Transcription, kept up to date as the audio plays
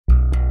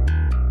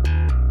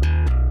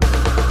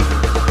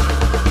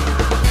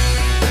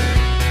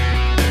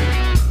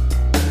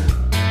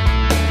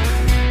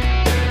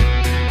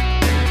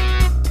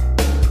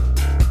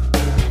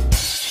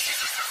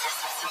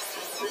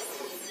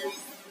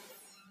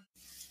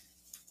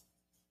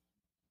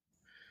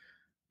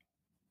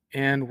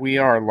And we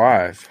are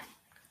live.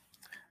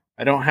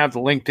 I don't have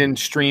the LinkedIn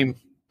stream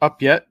up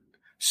yet,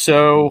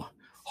 so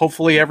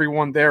hopefully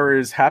everyone there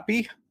is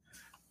happy.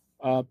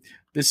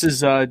 This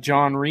is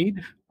John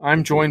Reed.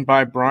 I'm joined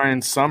by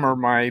Brian Sommer,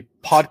 my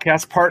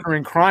podcast partner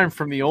in crime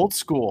from the old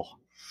school.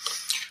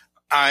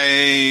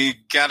 I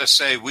gotta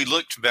say, we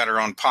looked better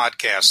on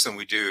podcasts than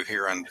we do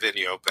here on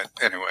video, but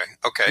anyway,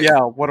 okay.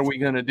 Yeah, what are we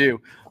going to do?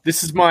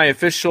 This is my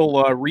official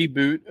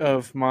reboot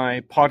of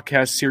my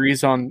podcast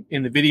series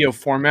in the video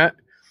format.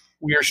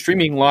 We are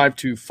streaming live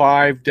to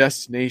 5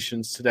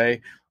 destinations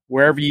today.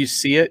 Wherever you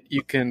see it,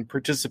 you can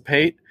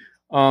participate.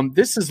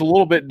 This is a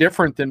little bit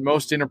different than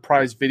most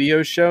enterprise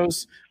video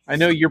shows. I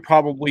know you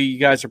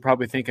guys are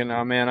probably thinking,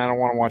 oh man, I don't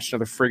want to watch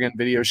another friggin'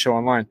 video show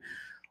online.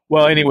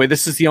 Well, anyway,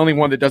 this is the only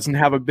one that doesn't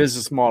have a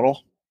business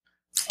model.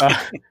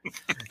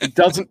 It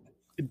doesn't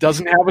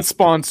have a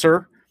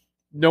sponsor.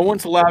 No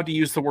one's allowed to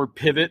use the word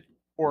pivot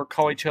or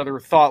call each other a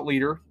thought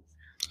leader.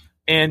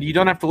 And you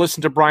don't have to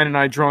listen to Brian and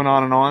I drone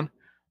on and on.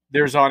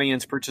 There's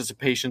audience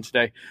participation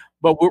today.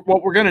 But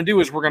what we're going to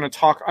do is we're going to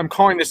talk. I'm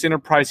calling this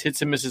Enterprise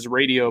Hits and Misses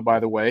Radio, by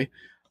the way.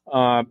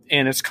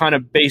 And it's kind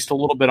of based a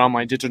little bit on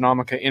my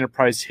Diginomica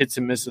Enterprise Hits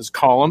and Misses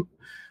column.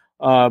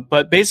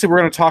 But basically, we're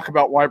going to talk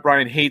about why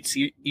Brian hates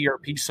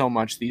ERP so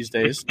much these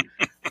days.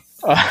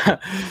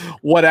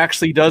 What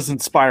actually does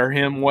inspire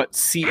him, what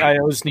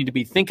CIOs need to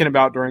be thinking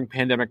about during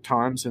pandemic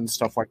times and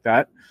stuff like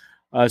that.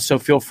 So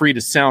feel free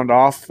to sound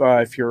off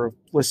if you're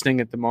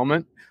listening at the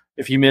moment.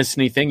 If you miss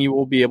anything, you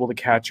will be able to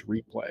catch a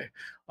replay.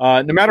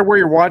 No matter where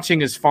you're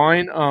watching is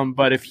fine,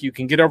 but if you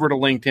can get over to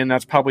LinkedIn,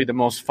 that's probably the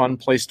most fun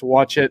place to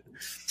watch it,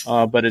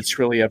 but it's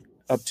really up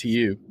to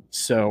you.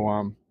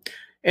 So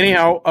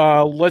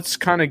anyhow, let's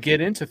kind of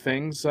get into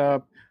things.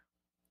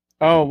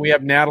 We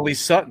have Natalie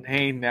Sutton.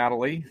 Hey,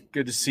 Natalie.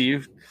 Good to see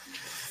you.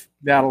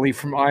 Natalie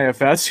from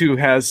IFS, who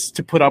has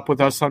to put up with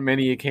us on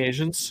many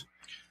occasions.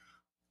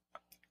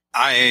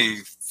 I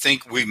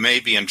think we may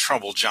be in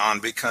trouble, John,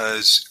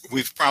 because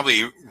we've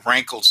probably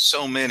rankled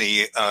so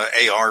many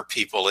AR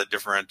people at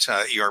different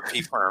ERP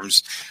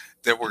firms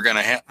that we're going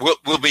to have.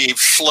 We'll be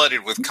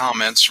flooded with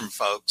comments from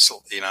folks,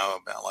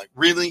 about like,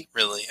 really?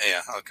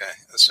 Yeah, okay.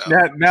 So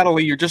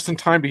Natalie, you're just in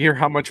time to hear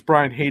how much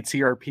Brian hates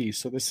ERP.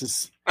 So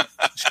this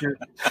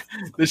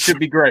should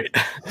be great.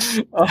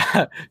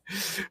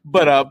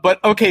 But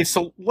okay,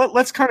 so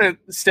let's kind of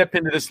step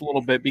into this a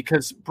little bit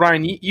because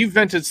Brian, you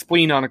vented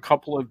spleen on a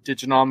couple of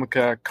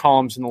Diginomica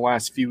columns in the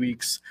last few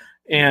weeks,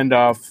 and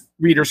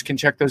readers can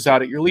check those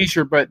out at your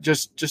leisure. But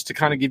just to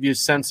kind of give you a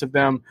sense of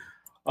them.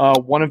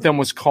 One of them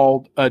was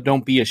called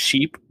Don't Be a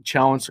Sheep,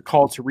 challenge a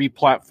call to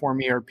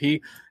re-platform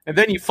ERP. And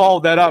then you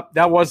followed that up.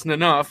 That wasn't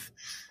enough.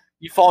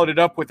 You followed it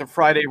up with a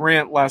Friday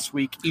rant last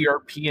week.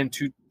 ERP in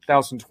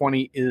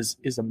 2020 is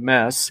a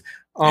mess.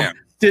 Yeah.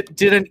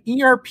 Did an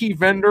ERP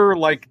vendor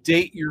like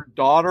date your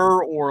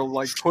daughter or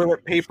like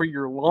toilet paper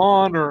your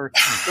lawn or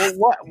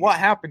what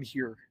happened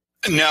here?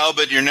 No,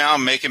 but you're now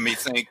making me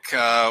think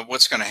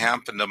what's going to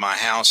happen to my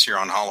house here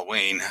on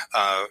Halloween.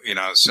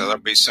 So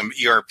there'll be some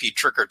ERP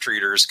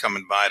trick-or-treaters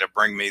coming by to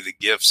bring me the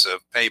gifts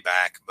of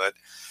payback. But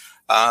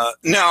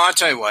no, I'll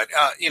tell you what,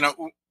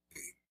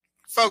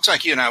 folks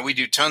like you and I, we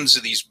do tons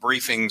of these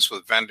briefings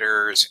with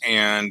vendors.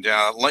 And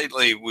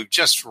lately we're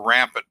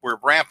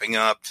wrapping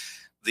up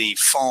the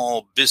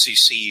fall busy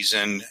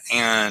season.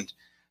 And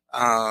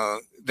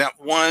that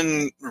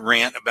one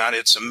rant about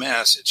it's a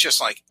mess. It's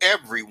just like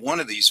every one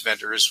of these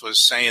vendors was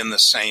saying the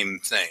same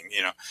thing.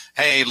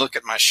 Hey, look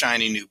at my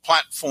shiny new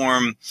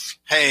platform.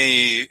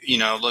 Hey,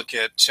 look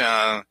at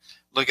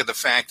the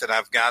fact that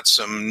I've got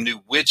some new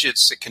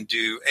widgets that can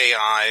do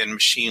AI and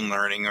machine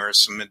learning or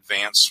some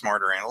advanced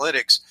smarter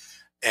analytics.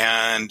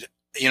 And,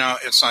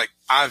 it's like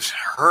I've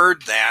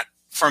heard that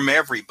from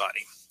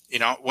everybody.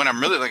 What I'm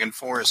really looking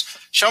for is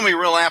show me a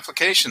real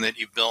application that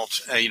you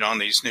built, on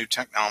these new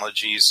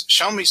technologies.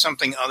 Show me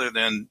something other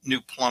than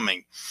new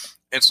plumbing.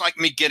 It's like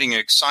me getting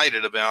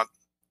excited about,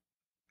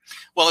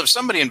 well, if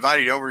somebody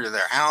invited you over to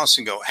their house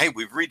and go, hey,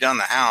 we've redone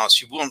the house,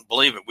 you won't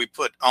believe it. We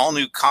put all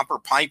new copper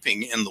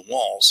piping in the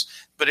walls.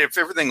 But if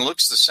everything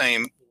looks the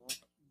same,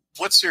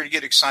 what's there to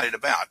get excited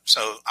about?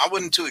 So I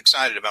wasn't too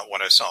excited about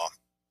what I saw.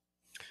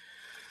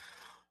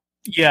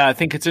 Yeah, I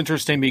think it's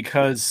interesting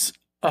because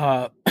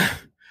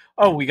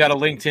we got a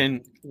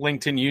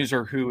LinkedIn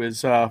user who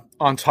is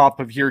on top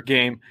of your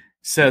game.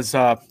 Says,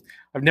 I've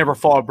never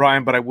followed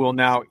Brian, but I will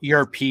now.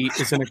 ERP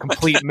is in a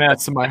complete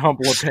mess, in my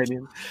humble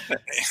opinion.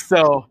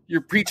 So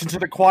you're preaching to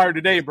the choir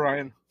today,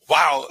 Brian.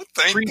 Wow.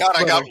 Thank God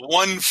I got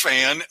one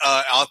fan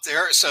out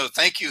there. So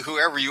thank you,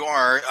 whoever you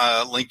are,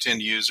 LinkedIn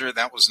user.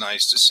 That was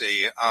nice to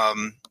see.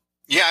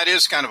 Yeah, it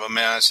is kind of a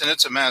mess. And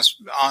it's a mess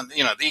on,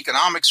 the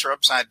economics are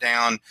upside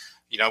down.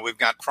 We've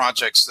got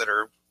projects that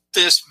are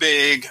this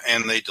big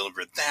and they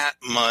deliver that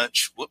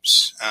much,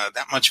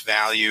 that much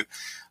value.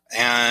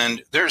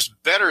 And there's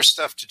better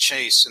stuff to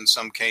chase in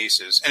some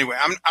cases. Anyway,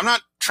 I'm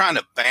not trying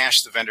to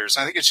bash the vendors.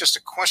 I think it's just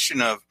a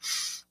question of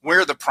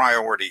where are the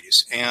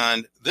priorities.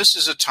 And this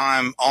is a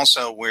time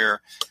also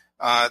where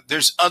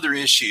there's other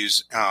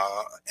issues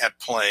at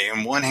play,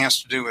 and one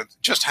has to do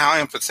with just how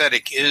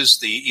empathetic is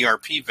the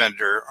ERP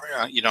vendor.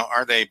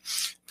 Are they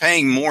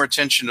paying more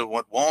attention to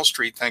what Wall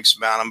Street thinks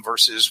about them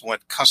versus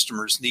what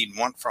customers need and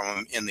want from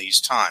them in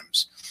these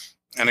times?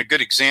 And a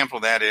good example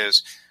of that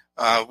is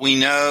we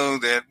know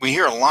that we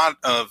hear a lot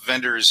of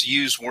vendors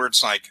use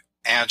words like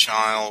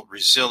agile,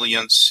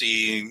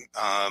 resiliency,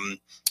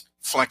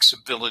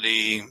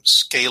 flexibility,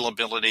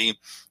 scalability.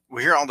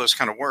 We hear all those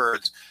kind of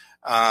words.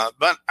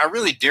 But I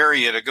really dare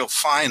you to go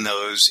find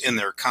those in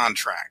their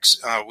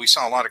contracts. We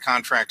saw a lot of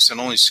contracts that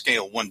only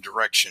scale one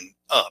direction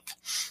up.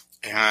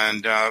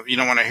 And,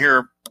 when I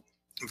hear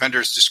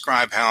vendors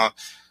describe how,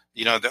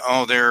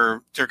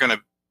 they're going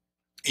to,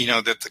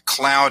 that the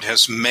cloud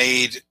has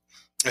made,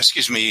 the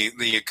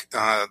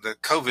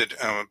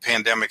COVID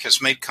pandemic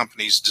has made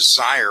companies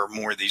desire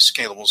more of these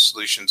scalable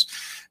solutions.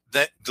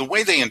 That the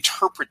way they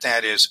interpret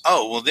that is,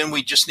 then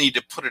we just need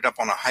to put it up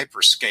on a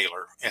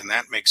hyperscaler, and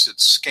that makes it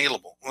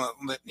scalable. Well,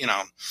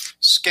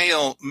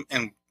 scale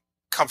and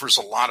covers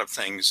a lot of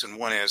things, and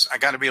one is I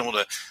got to be able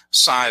to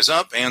size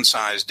up and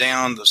size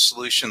down the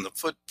solution, the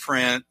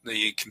footprint,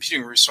 the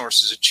computing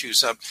resources it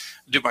chews up,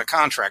 do my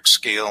contract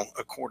scale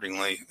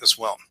accordingly as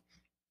well.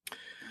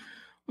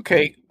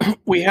 Okay,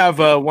 we have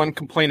one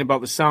complaint about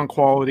the sound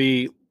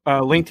quality.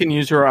 LinkedIn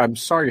user, I'm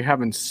sorry you're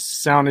having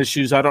sound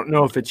issues. I don't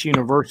know if it's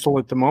universal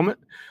at the moment.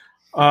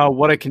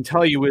 What I can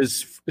tell you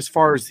is, as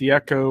far as the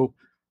echo,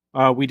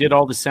 we did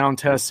all the sound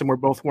tests and we're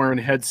both wearing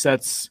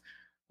headsets.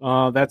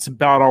 That's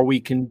about all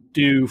we can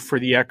do for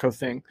the echo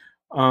thing.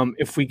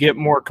 If we get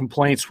more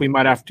complaints, we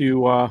might have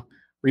to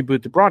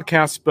reboot the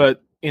broadcast.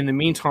 But in the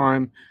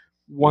meantime,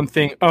 one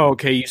thing,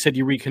 okay, you said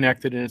you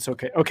reconnected and it's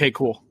okay. Okay,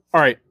 cool.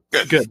 All right,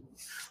 good.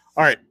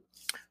 All right.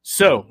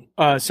 So,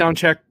 sound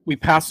check. We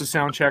passed the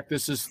sound check.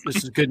 This is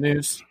good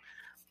news.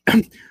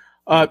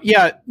 I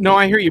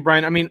hear you,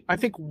 Brian. I mean, I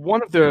think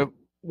one of the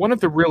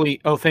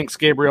really. Oh, thanks,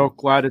 Gabriel.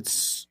 Glad it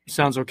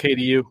sounds okay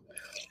to you.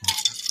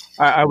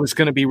 I was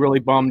going to be really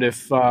bummed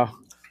if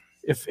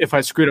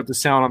I screwed up the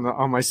sound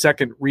on my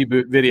second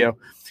reboot video.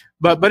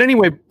 But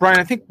anyway, Brian,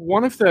 I think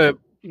one of the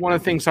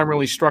things I'm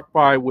really struck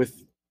by with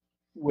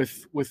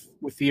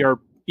the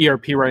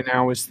ERP right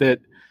now is that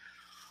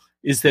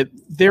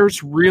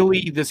there's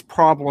really this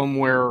problem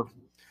where,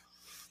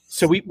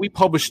 so we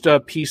published a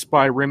piece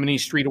by Rimini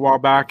Street a while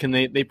back, and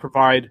they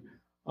provide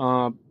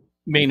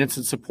maintenance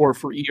and support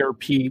for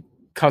ERP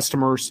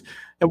customers.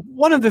 And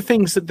one of the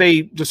things that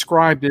they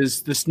described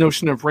is this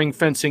notion of ring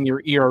fencing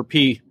your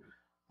ERP.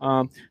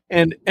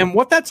 And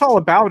what that's all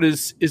about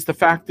is the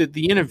fact that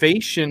the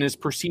innovation is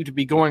perceived to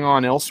be going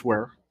on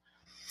elsewhere.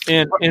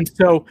 And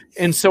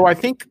so I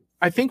think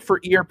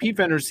for ERP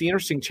vendors, the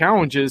interesting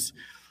challenge is,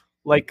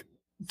 like,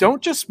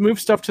 don't just move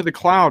stuff to the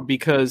cloud,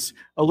 because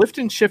a lift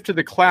and shift to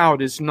the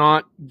cloud is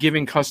not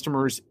giving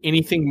customers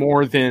anything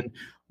more than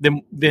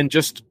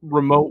just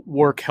remote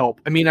work help.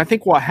 I mean, I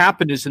think what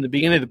happened is, in the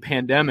beginning of the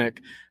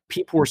pandemic,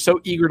 people were so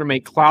eager to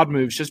make cloud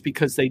moves just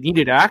because they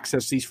needed to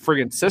access these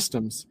friggin'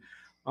 systems.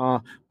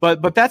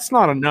 But that's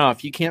not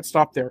enough. You can't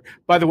stop there.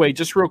 By the way,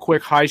 just real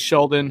quick, hi,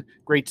 Sheldon.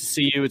 Great to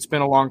see you. It's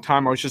been a long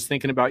time. I was just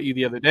thinking about you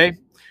the other day.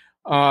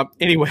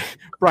 Anyway,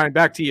 Brian,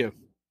 back to you.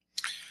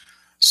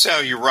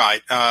 So you're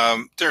right.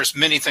 There's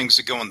many things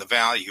that go in the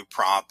value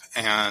prop,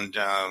 and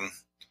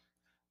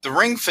the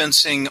ring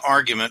fencing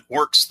argument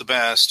works the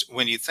best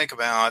when you think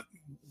about,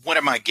 what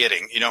am I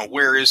getting?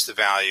 Where is the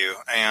value?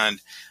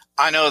 And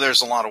I know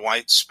there's a lot of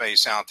white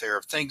space out there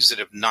of things that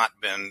have not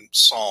been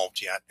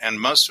solved yet, and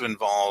most of it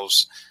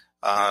involves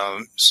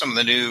some of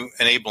the new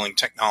enabling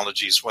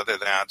technologies, whether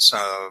that's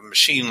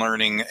machine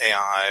learning,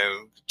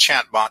 AI,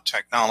 chatbot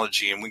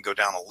technology, and we can go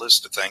down a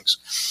list of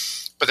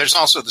things. But there's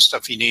also the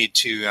stuff you need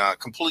to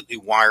completely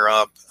wire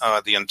up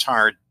the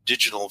entire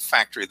digital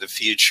factory of the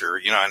future,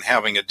 and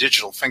having a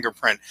digital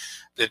fingerprint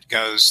that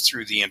goes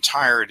through the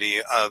entirety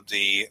of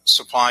the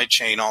supply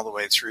chain all the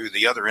way through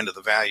the other end of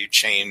the value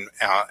chain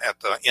at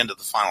the end of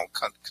the final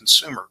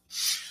consumer.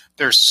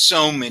 There's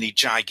so many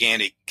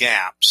gigantic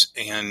gaps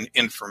in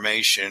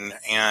information.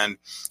 And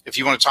if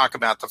you want to talk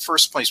about the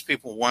first place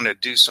people want to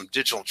do some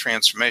digital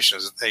transformation,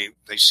 is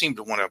they seem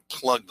to want to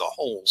plug the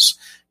holes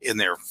in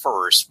there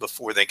first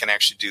before they can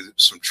actually do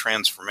some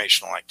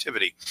transformational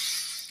activity.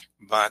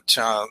 But,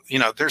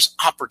 there's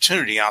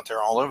opportunity out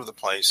there all over the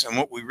place. And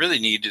what we really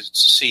need to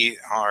see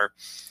are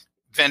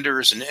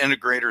vendors and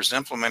integrators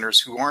and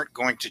implementers who aren't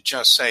going to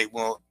just say,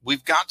 well,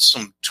 we've got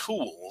some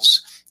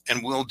tools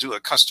and we'll do a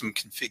custom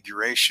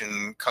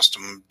configuration,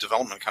 custom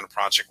development kind of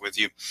project with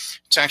you.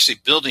 It's actually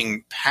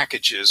building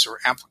packages or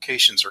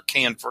applications or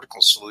canned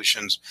vertical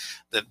solutions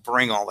that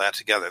bring all that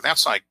together.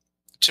 That's like,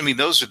 to me,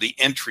 those are the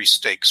entry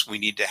stakes we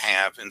need to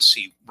have and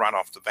see right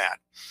off the bat.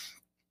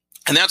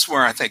 And that's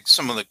where I think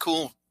some of the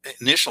cool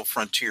initial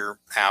frontier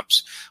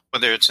apps,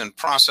 whether it's in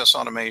process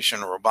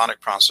automation or robotic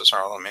process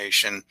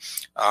automation,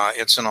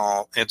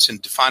 it's in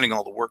defining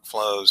all the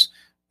workflows,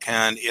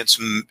 and it's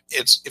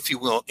if you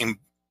will, in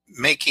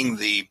making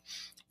the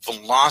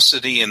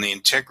velocity and the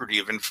integrity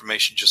of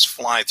information just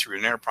fly through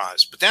an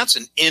enterprise. But that's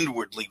an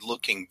inwardly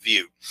looking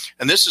view.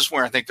 And this is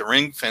where I think the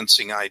ring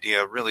fencing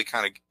idea really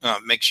kind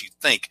of makes you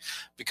think,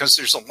 because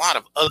there's a lot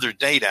of other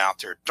data out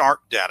there,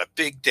 dark data,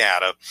 big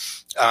data,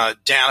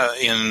 data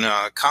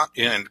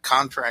in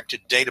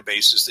contracted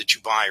databases that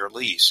you buy or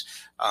lease,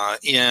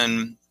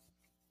 in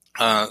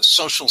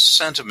social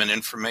sentiment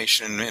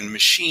information and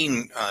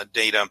machine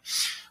data.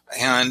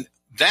 And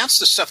that's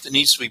the stuff that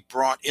needs to be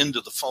brought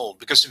into the fold,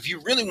 because if you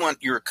really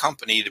want your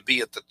company to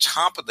be at the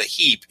top of the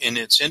heap in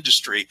its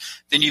industry,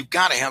 then you've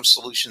got to have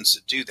solutions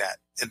that do that.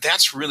 And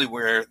that's really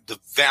where the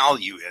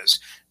value is.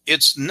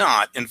 It's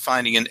not in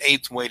finding an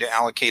eighth way to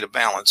allocate a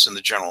balance in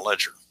the general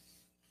ledger.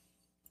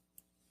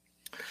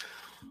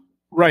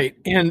 Right.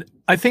 And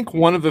I think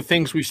one of the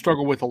things we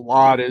struggle with a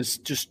lot is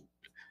just,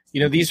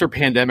 these are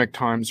pandemic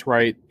times,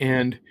 right?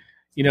 And,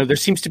 there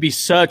seems to be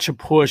such a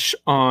push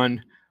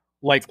on,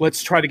 like,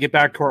 let's try to get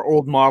back to our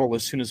old model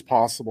as soon as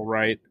possible,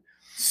 right?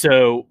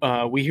 So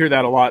we hear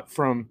that a lot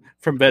from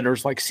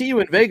vendors, like, see you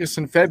in Vegas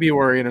in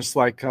February. And it's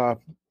like,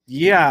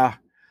 yeah,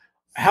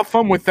 have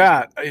fun with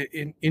that.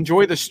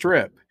 Enjoy the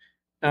strip.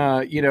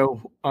 Bring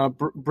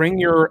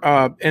your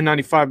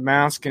N95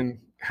 mask and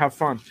have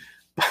fun.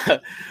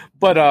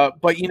 But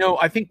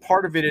I think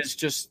part of it is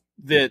just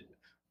that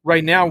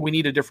right now we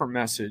need a different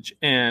message,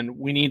 and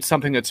we need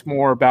something that's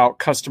more about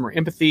customer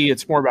empathy.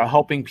 It's more about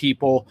helping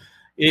people.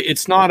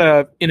 It's not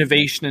a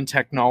innovation and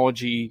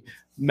technology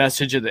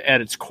message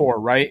at its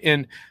core, right?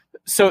 And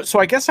so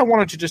I guess I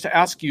wanted to just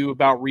ask you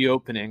about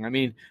reopening. I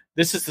mean,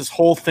 this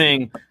whole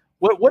thing.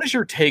 What is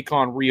your take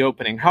on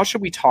reopening? How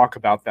should we talk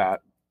about that?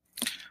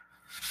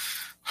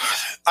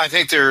 I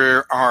think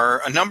there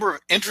are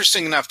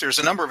interesting enough, there's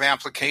a number of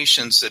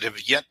applications that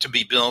have yet to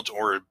be built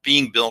or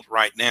being built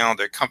right now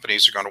that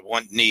companies are going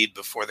to need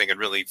before they can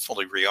really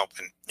fully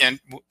reopen.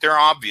 And there are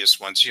obvious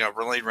ones,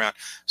 related around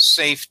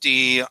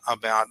safety,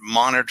 about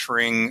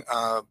monitoring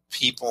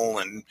people,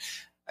 and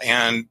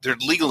there are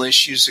legal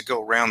issues that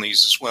go around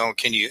these as well.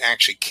 Can you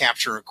actually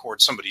capture and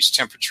record somebody's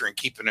temperature and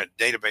keep it in a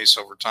database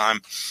over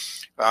time?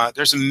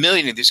 There's a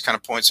million of these kind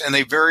of points, and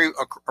they vary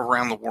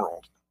around the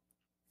world.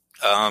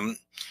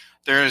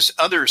 There's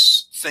other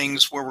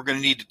things where we're going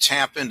to need to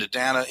tap into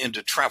data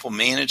into travel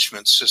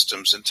management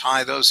systems and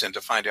tie those in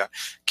to find out,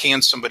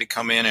 can somebody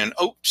come in and,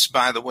 oops,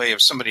 by the way,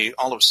 if somebody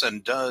all of a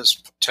sudden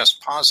does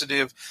test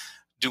positive,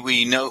 do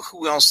we know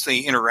who else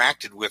they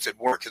interacted with at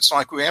work? It's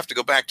like we have to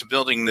go back to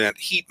building that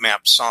heat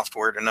map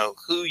software to know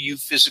who you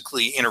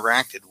physically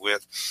interacted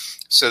with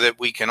so that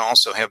we can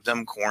also have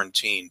them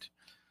quarantined.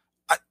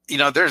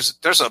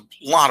 There's a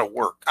lot of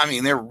work. I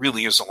mean, there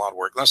really is a lot of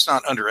work. Let's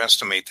not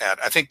underestimate that.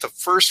 I think the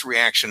first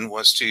reaction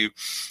was to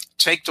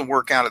take the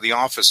work out of the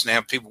office and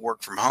have people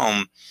work from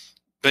home.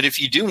 But if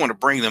you do want to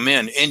bring them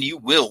in, and you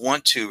will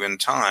want to in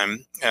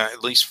time,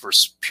 at least for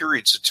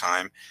periods of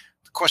time,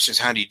 the question is,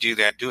 how do you do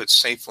that? Do it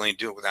safely and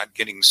do it without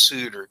getting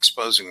sued or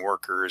exposing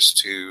workers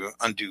to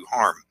undue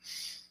harm.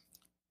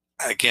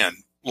 Again,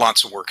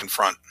 lots of work in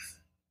front.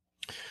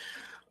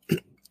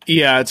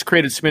 Yeah, it's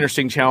created some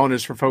interesting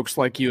challenges for folks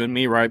like you and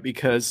me, right?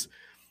 Because,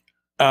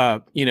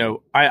 I've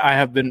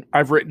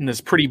written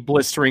this pretty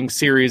blistering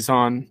series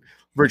on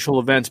virtual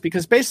events,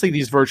 because basically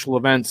these virtual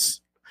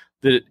events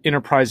that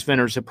enterprise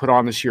vendors have put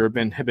on this year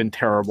have been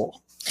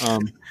terrible.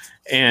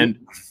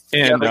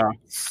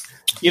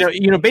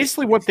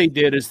 Basically what they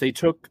did is they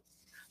took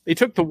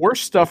the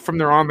worst stuff from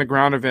their on the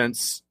ground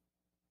events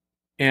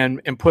and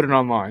put it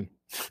online.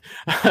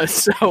 I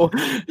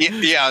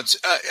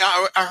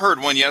heard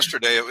one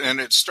yesterday, and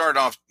it started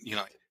off,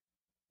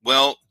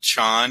 well,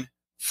 John,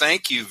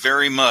 thank you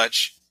very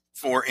much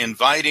for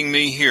inviting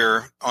me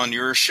here on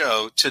your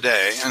show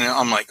today. And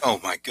I'm like, oh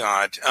my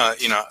God,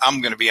 I'm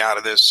going to be out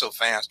of this so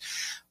fast.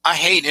 I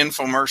hate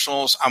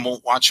infomercials. I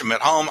won't watch them at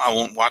home. I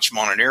won't watch them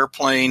on an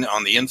airplane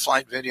on the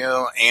in-flight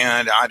video,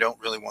 and I don't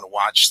really want to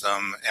watch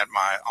them at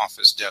my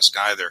office desk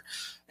either.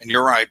 And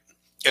you're right.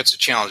 It's a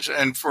challenge.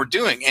 And for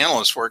doing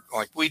analyst work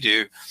like we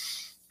do,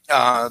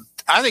 I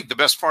think the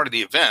best part of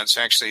the events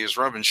actually is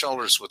rubbing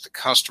shoulders with the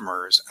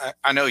customers.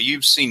 I know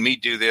you've seen me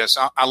do this.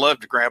 I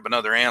love to grab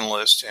another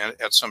analyst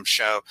at some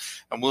show,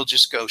 and we'll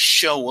just go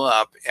show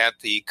up at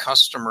the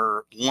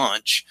customer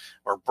lunch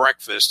or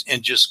breakfast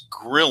and just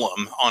grill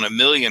them on a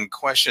million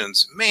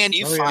questions. Man,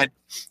 you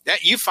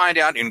find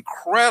out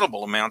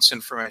incredible amounts of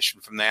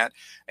information from that.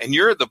 And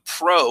you're the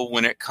pro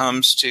when it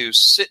comes to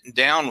sitting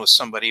down with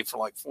somebody for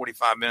like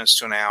 45 minutes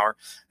to an hour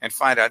and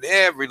find out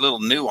every little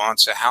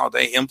nuance of how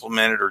they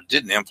implemented or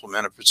didn't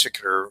implement a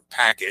particular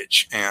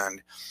package.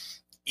 And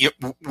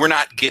we're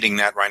not getting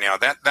that right now.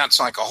 That's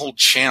like a whole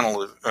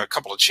channel, a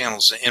couple of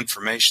channels of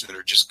information that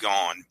are just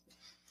gone.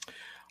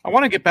 I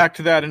want to get back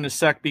to that in a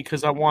sec,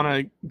 because I want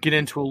to get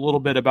into a little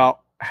bit about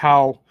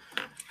how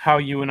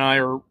you and I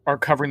are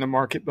covering the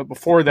market. But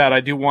before that, I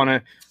do want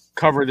to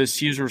cover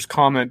this user's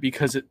comment,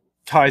 because it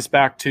ties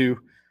back to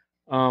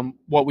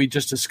what we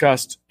just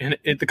discussed. And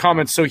the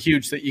comment's so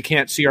huge that you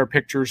can't see our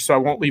pictures, so I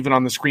won't leave it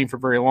on the screen for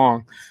very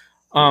long.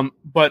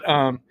 But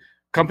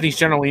Companies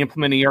generally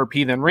implement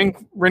ERP, then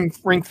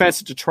ring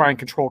fence it to try and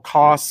control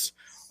costs,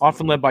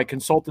 often led by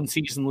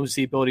consultancies and lose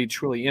the ability to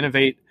truly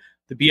innovate.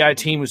 The BI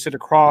team who sit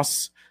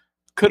across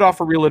could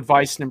offer real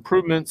advice and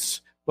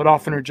improvements, but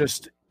often are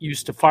just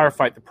used to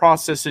firefight the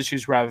process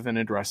issues rather than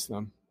address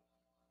them.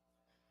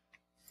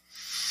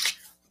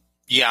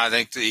 Yeah, I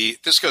think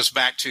this goes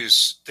back to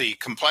the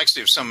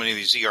complexity of so many of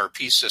these ERP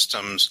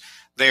systems.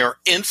 They are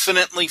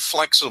infinitely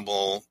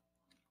flexible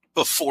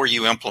before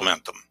you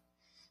implement them.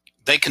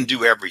 They can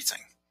do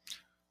everything.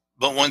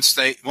 But once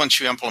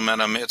you implement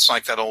them, it's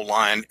like that old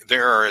line,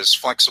 they're as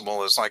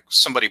flexible as like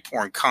somebody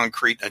pouring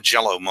concrete in a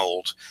Jell-O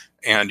mold,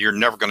 and you're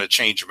never going to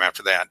change them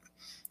after that.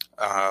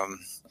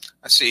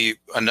 I see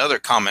another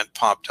comment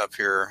popped up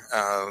here.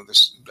 I'm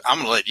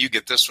going to let you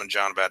get this one,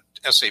 John, about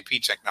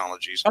SAP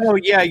technologies. Oh,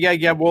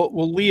 yeah.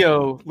 Well,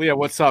 Leo,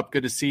 what's up?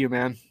 Good to see you,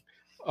 man.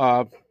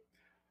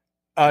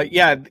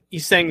 Yeah,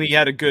 he's saying that you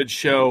had a good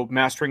show,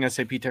 Mastering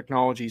SAP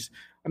Technologies.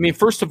 I mean,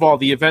 first of all,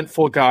 the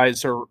Eventful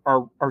guys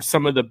are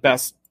some of the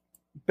best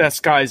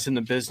guys in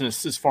the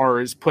business as far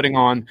as putting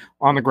on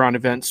the ground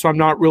events. So I'm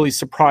not really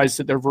surprised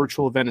that their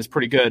virtual event is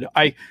pretty good.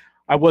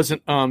 I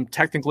wasn't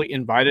technically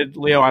invited,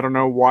 Leo. I don't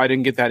know why I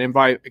didn't get that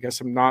invite. I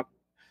guess I'm not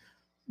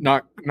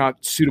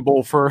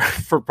suitable for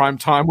prime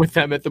time with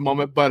them at the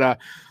moment, but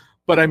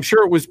I'm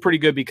sure it was pretty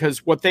good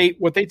because what they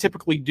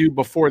typically do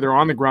before they're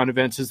on the ground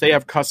events is they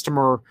have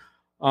customer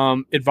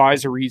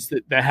advisories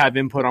that have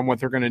input on what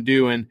they're going to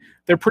do, and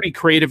they're pretty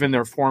creative in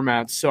their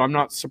formats. So I'm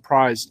not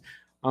surprised.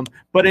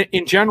 But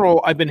in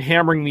general, I've been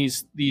hammering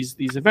these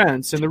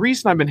events, and the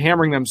reason I've been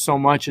hammering them so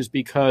much is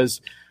because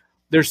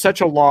there's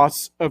such a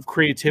loss of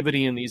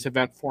creativity in these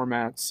event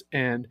formats.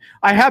 And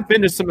I have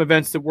been to some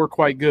events that were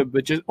quite good,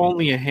 but just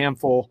only a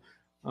handful.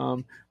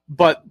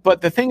 But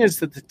the thing is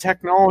that the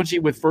technology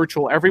with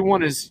virtual,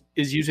 everyone is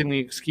using the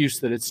excuse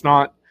that it's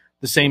not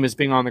the same as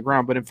being on the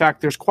ground. But in fact,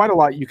 there's quite a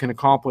lot you can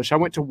accomplish. I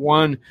went to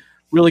one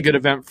really good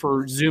event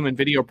for Zoom and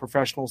video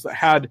professionals that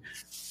had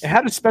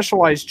a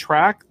specialized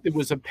track. It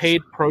was a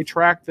paid pro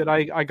track that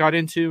I got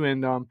into,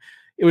 and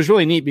it was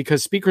really neat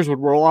because speakers would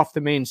roll off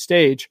the main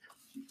stage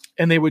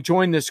and they would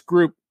join this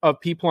group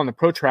of people on the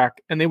pro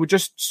track, and they would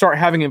just start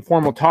having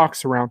informal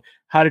talks around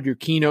how did your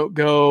keynote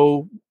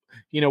go,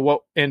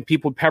 what, and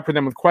people would pepper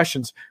them with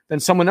questions. Then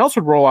someone else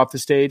would roll off the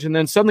stage, and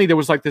then suddenly there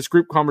was like this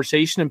group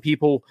conversation, and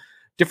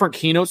different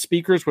keynote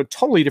speakers with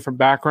totally different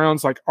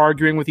backgrounds, like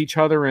arguing with each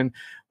other. And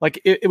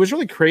like, it was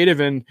really creative.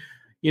 And,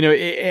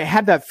 it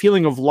had that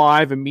feeling of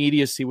live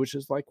immediacy, which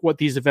is like what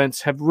these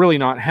events have really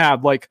not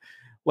had. Like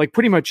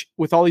pretty much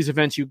with all these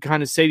events, you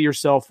kind of say to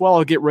yourself, well,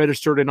 I'll get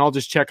registered and I'll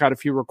just check out a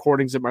few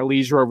recordings at my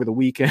leisure over the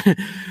weekend.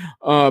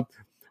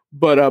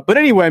 But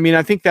anyway, I mean,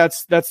 I think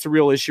that's the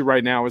real issue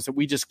right now is that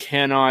we just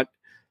cannot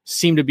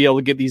seem to be able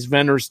to get these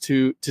vendors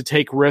to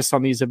take risks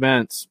on these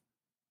events.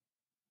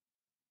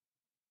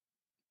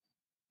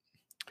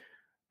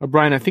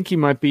 Brian, I think you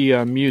might be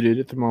muted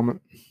at the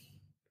moment.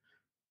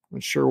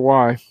 Not sure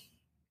why.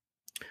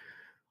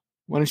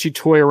 Why don't you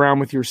toy around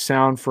with your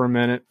sound for a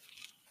minute?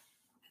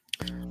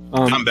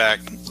 I'm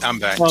back.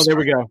 Oh, there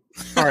we go.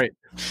 All right.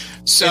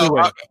 So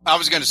anyway. I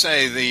was going to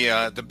say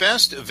the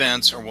best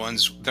events are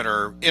ones that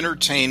are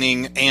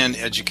entertaining and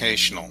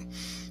educational.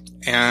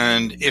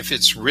 And if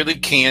it's really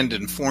canned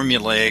and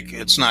formulaic,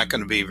 it's not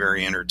going to be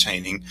very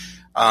entertaining.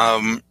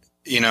 I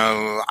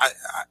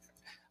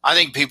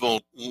think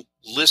people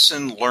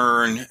listen,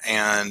 learn,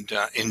 and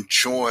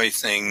enjoy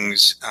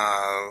things.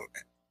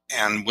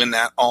 And when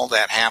all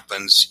that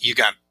happens, you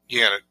got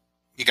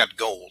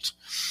gold.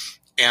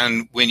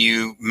 And when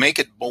you make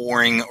it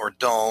boring or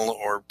dull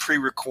or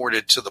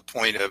pre-recorded to the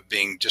point of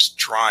being just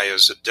dry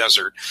as a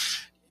desert,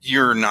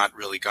 you're not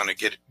really going to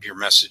get your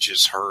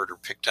messages heard or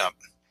picked up.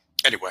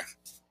 Anyway.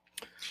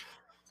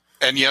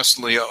 And yes,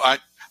 Leo,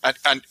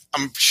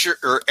 I'm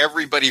sure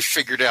everybody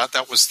figured out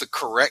that was the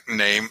correct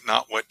name,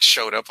 not what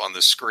showed up on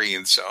the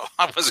screen. So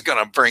I wasn't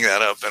going to bring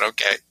that up, but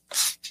okay.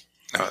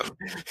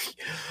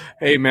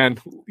 Hey man,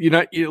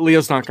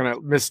 Leo's not going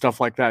to miss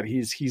stuff like that.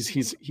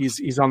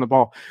 He's on the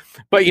ball.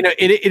 But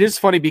it is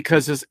funny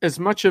because as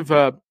much of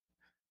a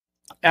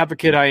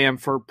advocate I am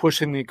for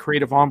pushing the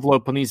creative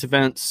envelope on these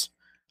events,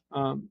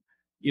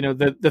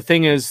 the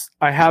thing is,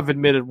 I have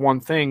admitted one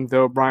thing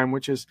though, Brian,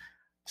 which is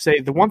say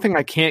the one thing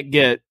I can't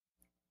get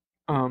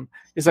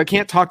is I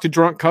can't talk to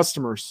drunk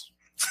customers.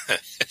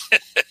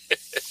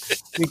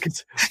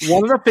 Because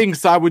one of the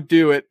things I would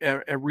do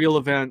at real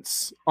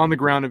events, on the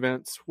ground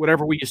events,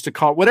 whatever we used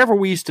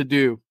to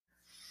do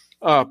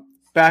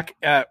back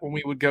at when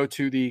we would go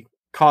to the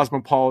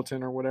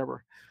Cosmopolitan or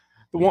whatever.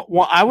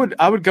 I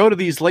would go to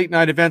these late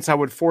night events. I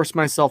would force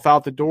myself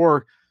out the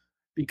door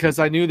because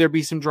I knew there'd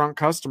be some drunk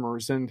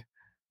customers, and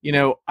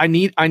I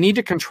need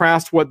to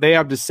contrast what they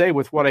have to say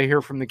with what I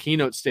hear from the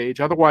keynote stage.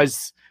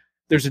 Otherwise,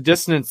 there's a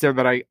dissonance there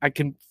that I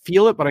can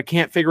feel it, but I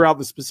can't figure out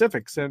the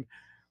specifics. And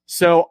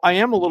so I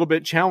am a little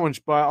bit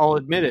challenged I'll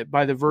admit it,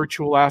 by the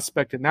virtual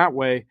aspect in that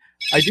way.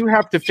 I do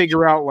have to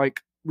figure out like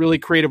really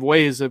creative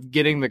ways of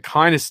getting the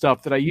kind of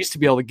stuff that I used to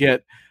be able to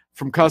get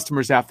from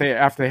customers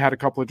after they had a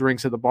couple of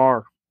drinks at the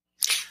bar.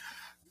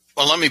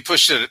 Well, let me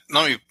push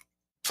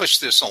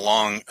this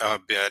along a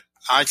bit.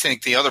 I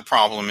think the other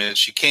problem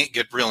is you can't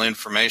get real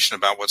information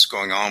about what's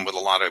going on with a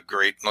lot of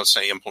great, let's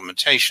say,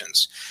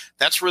 implementations.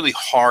 That's really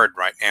hard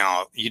right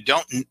now. You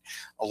don't,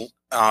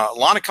 a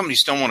lot of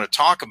companies don't want to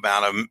talk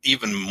about them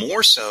even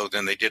more so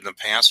than they did in the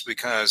past,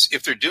 because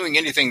if they're doing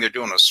anything, they're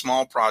doing a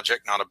small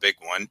project, not a big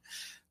one.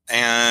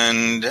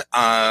 And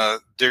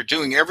they're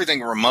doing everything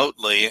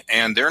remotely,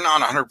 and they're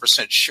not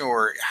 100%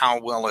 sure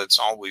how well it's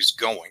always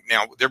going.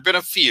 Now, there have been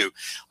a few.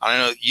 I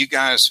know you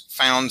guys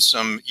found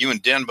some, you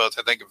and Den both,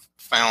 I think, have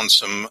found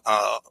some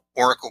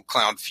Oracle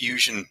Cloud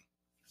Fusion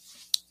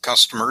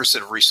customers that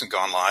have recently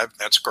gone live.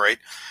 That's great.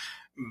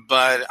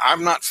 But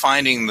I'm not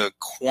finding the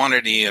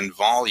quantity and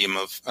volume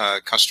of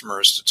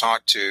customers to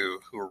talk to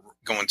who are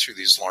going through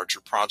these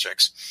larger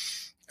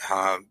projects.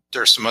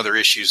 There are some other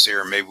issues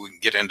there. Maybe we can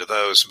get into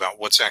those about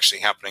what's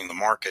actually happening in the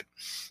market.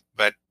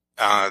 But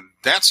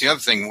that's the other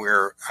thing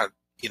where,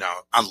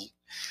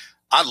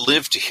 I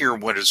live to hear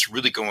what is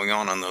really going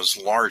on those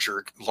large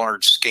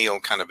scale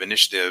kind of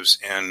initiatives,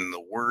 and the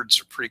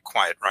words are pretty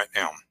quiet right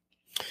now.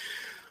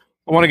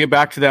 I want to get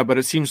back to that, but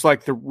it seems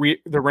like the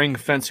ring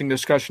fencing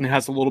discussion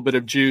has a little bit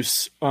of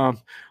juice.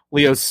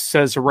 Leo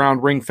says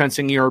around ring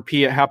fencing ERP,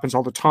 it happens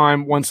all the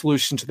time. One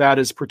solution to that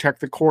is protect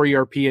the core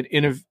ERP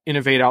and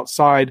innovate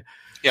outside.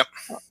 Yep.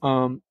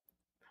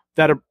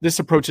 This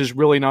approach is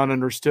really not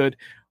understood.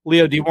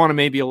 Leo, do you want to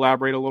maybe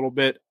elaborate a little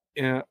bit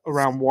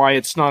around why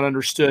it's not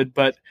understood?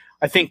 But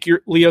I think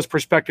Leo's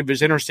perspective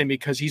is interesting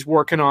because he's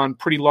working on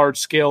pretty large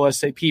scale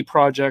SAP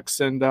projects,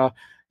 and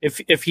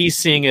if he's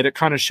seeing it, it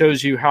kind of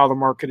shows you how the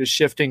market is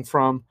shifting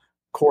from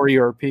core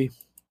ERP.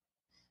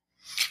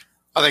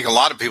 I think a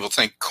lot of people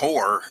think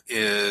core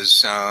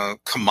is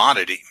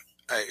commodity,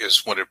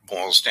 is what it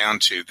boils down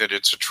to, that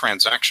it's a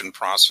transaction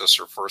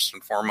processor first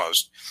and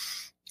foremost.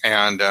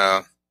 And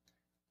that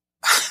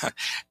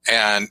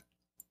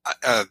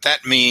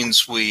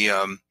means we,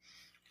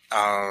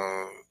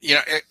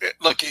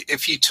 look,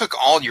 if you took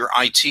all your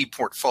IT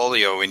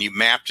portfolio and you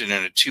mapped it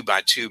in a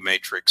 2x2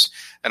 matrix,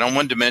 and on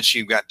one dimension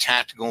you've got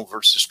tactical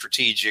versus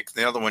strategic,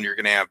 the other one you're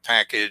going to have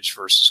package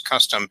versus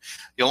custom,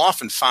 you'll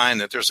often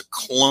find that there's a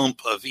clump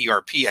of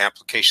ERP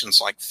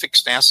applications like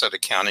fixed asset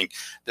accounting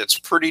that's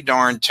pretty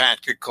darn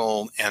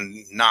tactical and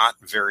not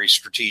very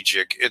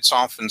strategic. It's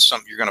often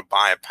something you're going to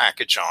buy a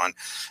package on.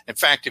 In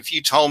fact, if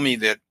you told me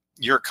that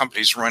your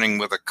company's running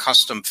with a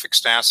custom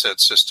fixed asset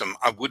system,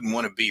 I wouldn't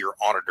want to be your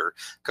auditor,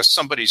 because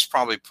somebody's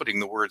probably putting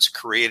the words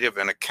creative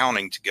and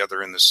accounting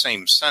together in the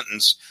same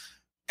sentence,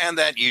 and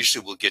that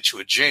usually will get you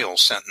a jail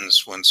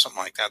sentence when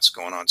something like that's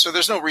going on. So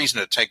there's no reason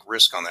to take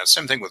risk on that.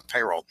 Same thing with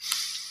payroll.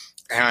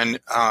 And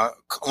a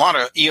lot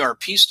of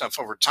ERP stuff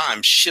over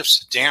time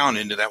shifts down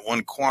into that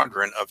one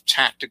quadrant of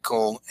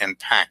tactical and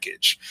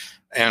package.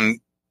 And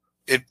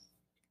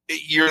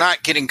you're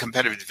not getting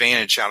competitive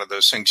advantage out of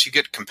those things. You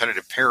get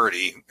competitive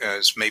parity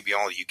as maybe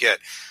all you get.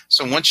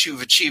 So once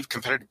you've achieved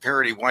competitive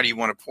parity, why do you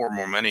want to pour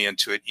more money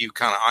into it? You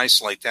kind of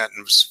isolate that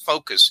and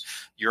focus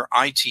your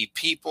IT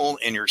people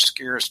and your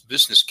scarce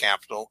business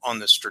capital on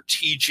the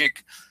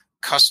strategic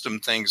custom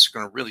things that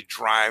are going to really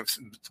drive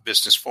the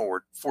business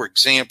forward. For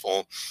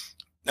example,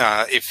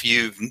 if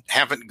you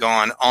haven't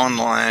gone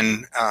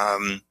online,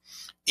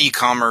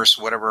 e-commerce,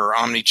 whatever,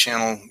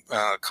 omni-channel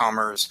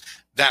commerce,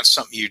 that's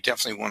something you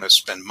definitely want to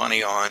spend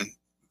money on,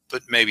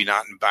 but maybe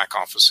not in back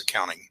office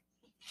accounting.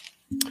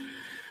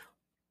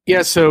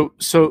 Yeah. So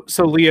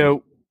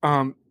Leo,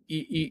 I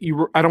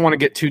don't want to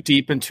get too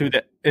deep into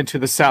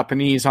the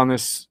Sapanese on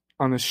this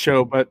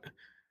show, but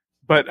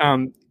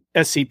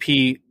SAP,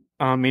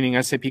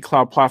 meaning SAP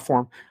Cloud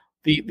Platform.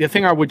 The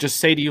thing I would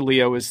just say to you,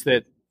 Leo, is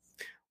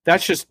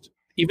that's just,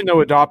 even though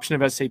adoption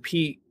of SAP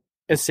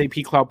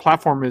Cloud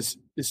Platform is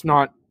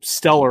not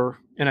stellar,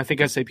 and I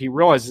think SAP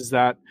realizes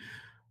that.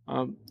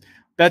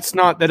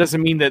 That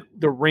doesn't mean that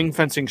the ring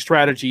fencing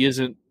strategy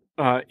isn't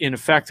in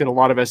effect in a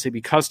lot of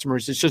SAP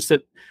customers. It's just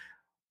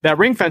that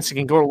ring fencing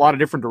can go in a lot of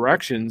different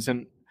directions.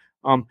 And,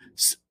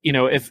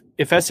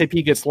 if SAP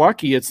gets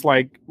lucky, it's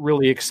like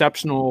really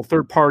exceptional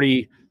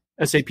third-party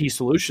SAP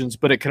solutions,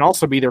 but it can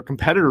also be their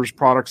competitors'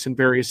 products in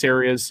various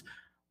areas,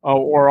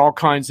 or all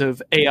kinds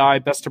of AI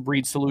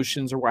best-of-breed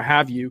solutions or what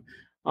have you.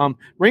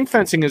 Ring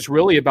fencing is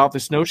really about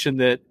this notion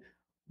that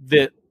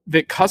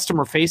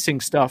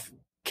customer-facing stuff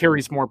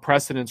carries more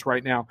precedence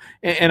right now.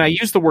 And I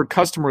use the word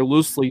customer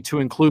loosely to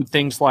include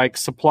things like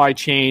supply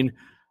chain,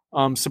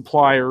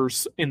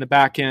 suppliers in the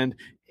back end,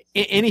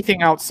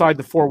 anything outside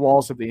the four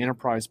walls of the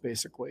enterprise,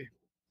 basically.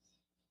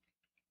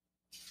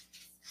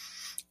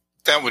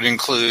 That would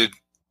include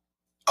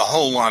a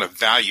whole lot of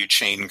value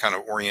chain kind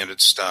of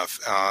oriented stuff.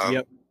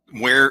 Yep.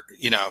 Where,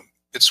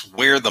 it's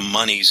where the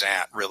money's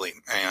at, really.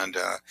 And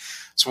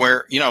it's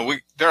where,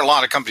 there are a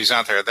lot of companies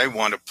out there, they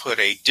want to put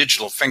a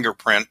digital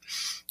fingerprint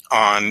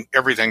on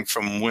everything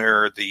from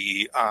where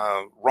the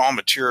raw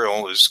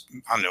material is,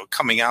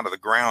 coming out of the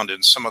ground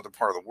in some other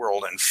part of the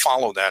world, and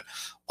follow that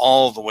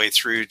all the way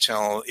through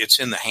till it's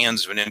in the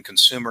hands of an end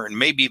consumer, and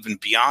maybe even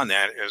beyond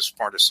that as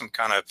part of some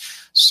kind of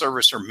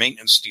service or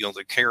maintenance deal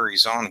that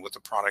carries on with the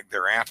product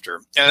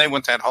thereafter. And they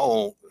want that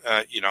whole,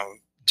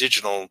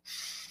 digital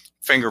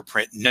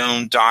fingerprint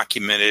known,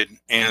 documented,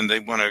 and they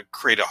want to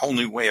create a whole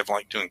new way of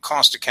like doing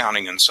cost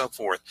accounting and so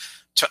forth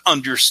to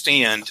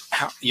understand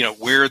how,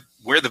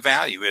 where the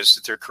value is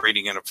that they're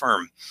creating in a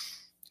firm.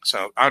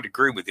 So I'd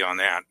agree with you on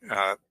that.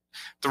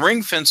 The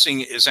ring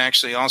fencing is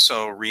actually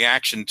also a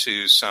reaction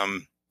to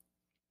some,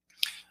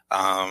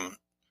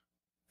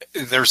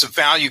 there's a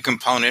value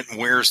component, and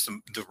where's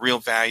the real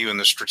value and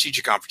the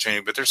strategic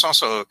opportunity, but there's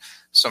also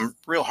some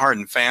real hard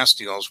and fast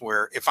deals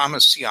where if I'm a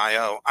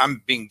CIO,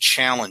 I'm being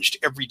challenged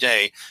every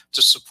day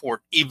to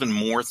support even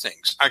more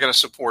things. I got to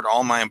support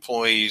all my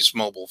employees'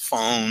 mobile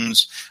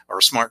phones or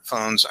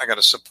smartphones. I got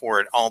to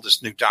support all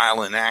this new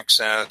dial-in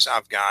access.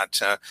 I've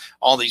got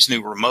all these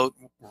new remote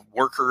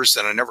workers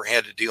that I never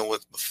had to deal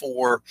with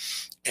before.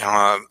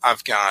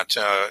 I've got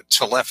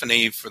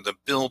telephony for the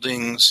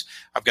buildings.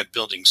 I've got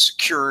building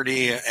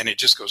security, and it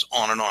just goes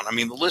on and on. I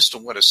mean, the list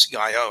of what a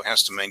CIO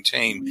has to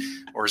maintain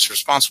or is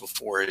responsible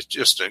for is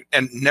just a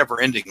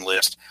never-ending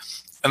list.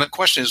 And the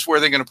question is, where are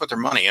they going to put their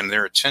money and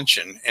their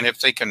attention? And if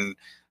they can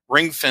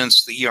ring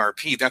fence the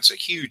ERP, that's a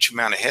huge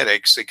amount of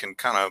headaches they can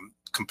kind of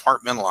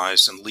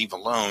compartmentalize and leave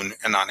alone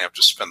and not have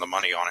to spend the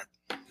money on it.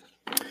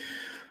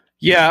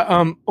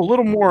 Yeah, a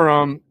little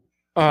more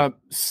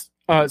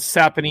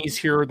Japanese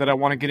here that I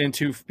want to get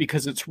into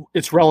because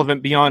it's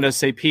relevant beyond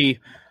SAP.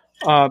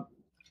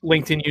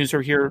 LinkedIn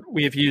user here.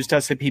 We have used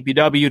SAP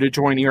BW to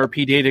join ERP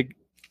data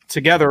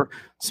together.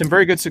 Some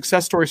very good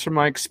success stories from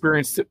my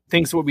experience.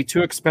 Things that would be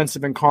too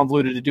expensive and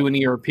convoluted to do in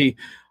ERP.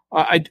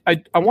 I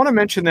want to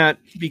mention that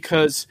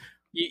because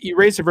you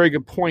raised a very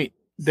good point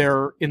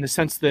there in the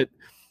sense that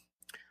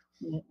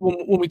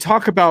when we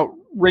talk about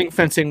ring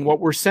fencing, what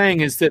we're saying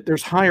is that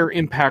there's higher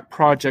impact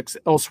projects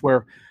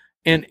elsewhere.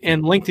 And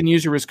LinkedIn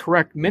user is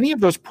correct. Many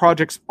of those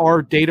projects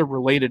are data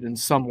related in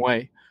some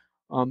way.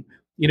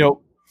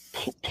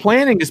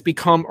 Planning has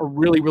become a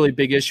really, really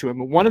big issue. I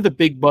mean, one of the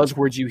big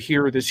buzzwords you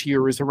hear this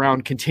year is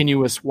around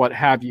continuous what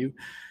have you.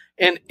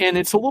 And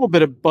it's a little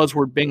bit of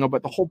buzzword bingo,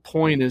 but the whole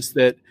point is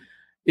that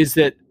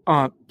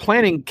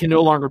planning can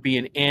no longer be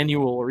an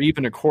annual or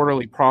even a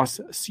quarterly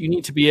process. You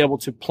need to be able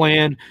to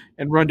plan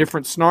and run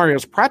different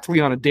scenarios practically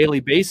on a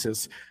daily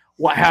basis.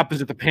 What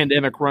happens if the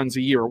pandemic runs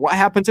a year? What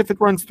happens if it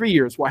runs 3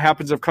 years? What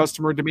happens if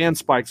customer demand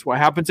spikes? What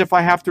happens if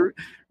I have to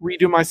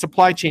redo my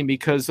supply chain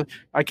because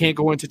I can't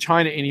go into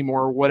China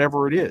anymore or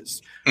whatever it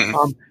is?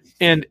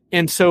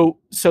 Mm-hmm. So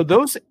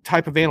those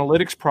type of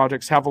analytics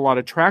projects have a lot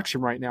of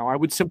traction right now. I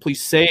would simply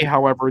say,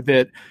 however,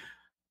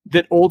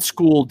 that old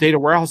school data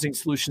warehousing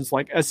solutions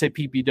like SAP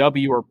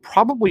BW are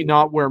probably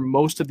not where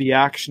most of the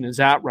action is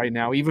at right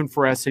now, even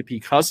for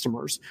SAP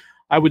customers.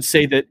 I would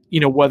say that,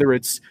 whether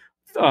it's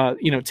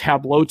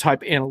Tableau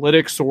type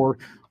analytics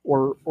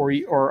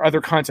or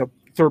other kinds of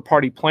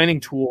third-party planning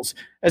tools,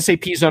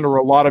 SAP is under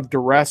a lot of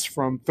duress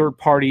from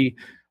third-party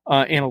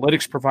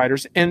analytics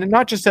providers, and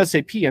not just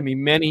SAP. I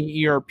mean,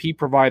 many ERP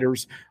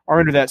providers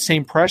are under that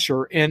same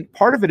pressure, and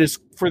part of it is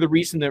for the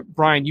reason that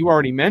Brian, you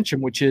already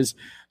mentioned, which is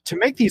to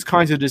make these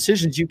kinds of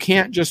decisions, you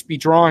can't just be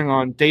drawing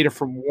on data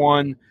from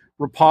one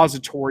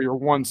repository or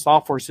one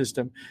software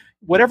system.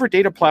 Whatever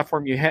data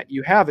platform you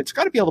have, it's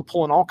got to be able to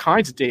pull in all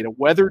kinds of data,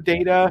 weather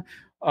data,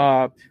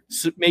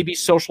 maybe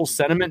social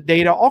sentiment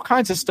data, all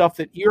kinds of stuff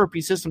that ERP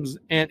systems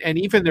and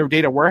even their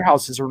data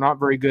warehouses are not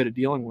very good at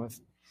dealing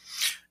with.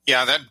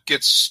 Yeah, that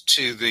gets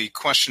to the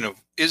question of,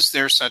 is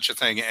there such a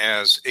thing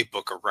as a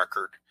book of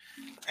record?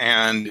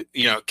 And,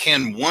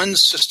 can one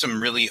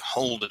system really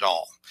hold it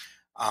all?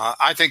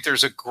 I think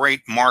there's a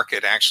great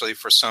market actually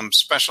for some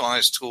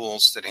specialized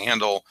tools that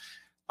handle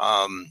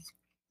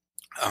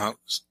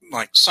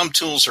like some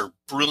tools are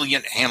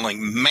brilliant handling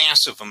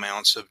massive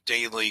amounts of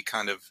daily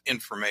kind of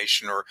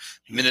information or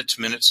minute to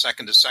minute,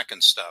 second to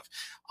second stuff.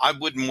 I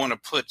wouldn't want to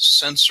put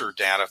sensor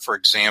data, for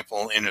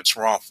example, in its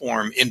raw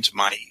form into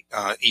my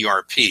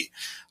ERP.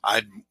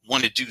 I'd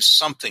want to do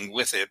something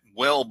with it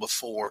well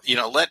before,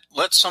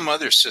 let some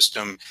other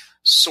system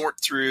sort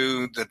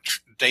through the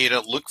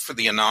data, look for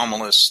the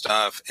anomalous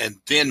stuff, and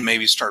then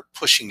maybe start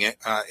pushing it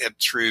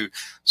through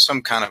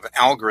some kind of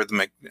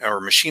algorithmic or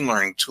machine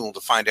learning tool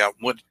to find out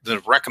what the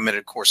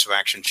recommended course of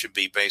action should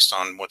be based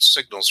on what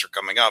signals are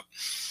coming up.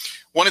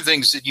 One of the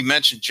things that you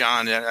mentioned,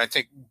 John, that I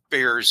think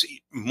bears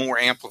more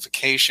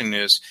amplification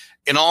is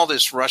in all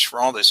this rush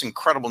for all this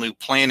incredible new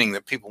planning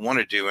that people want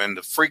to do and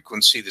the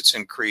frequency that's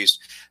increased,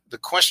 the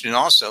question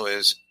also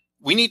is,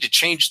 we need to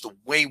change the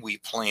way we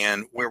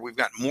plan, where we've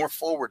got more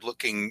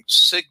forward-looking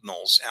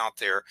signals out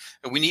there,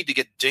 and we need to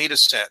get data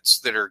sets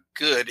that are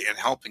good at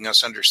helping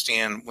us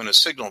understand when a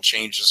signal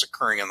change is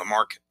occurring in the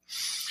market.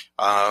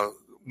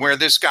 where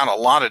this got a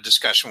lot of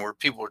discussion, where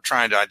people were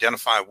trying to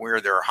identify where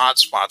there are hot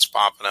spots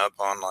popping up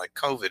on like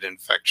COVID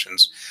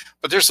infections.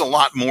 But there's a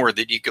lot more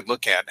that you could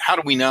look at. How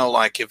do we know,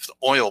 like, if the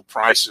oil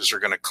prices are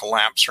going to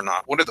collapse or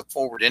not? What are the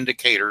forward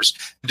indicators?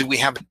 Do we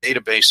have a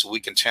database that we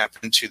can tap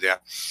into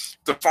that?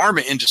 The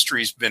pharma industry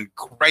has been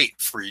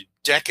great for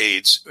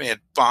decades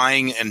at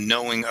buying and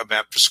knowing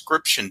about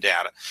prescription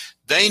data.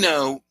 They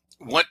know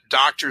what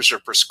doctors are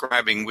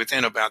prescribing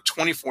within about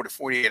 24 to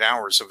 48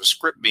 hours of a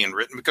script being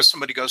written because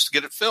somebody goes to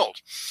get it filled.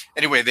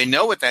 Anyway, they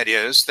know what that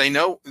is. They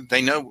know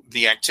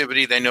the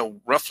activity. They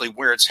know roughly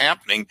where it's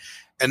happening,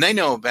 and they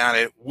know about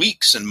it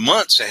weeks and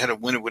months ahead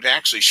of when it would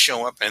actually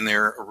show up in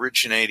their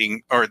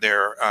originating or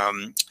their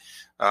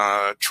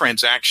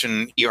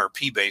transaction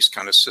ERP-based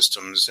kind of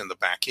systems in the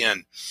back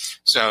end.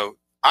 So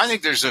I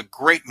think there's a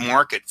great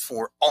market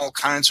for all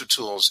kinds of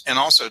tools. And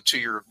also, to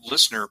your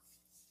listener,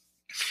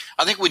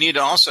 I think we need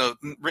to also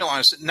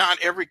realize that not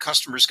every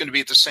customer is going to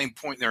be at the same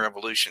point in their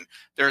evolution.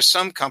 There are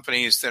some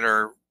companies that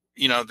are,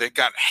 that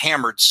got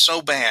hammered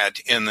so bad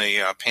in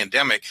the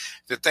pandemic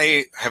that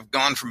they have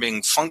gone from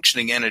being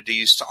functioning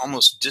entities to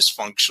almost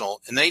dysfunctional,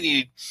 and they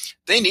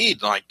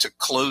need like to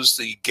close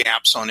the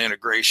gaps on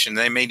integration.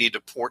 They may need to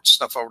port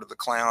stuff over to the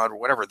cloud or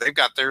whatever. They've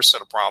got their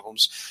set of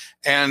problems,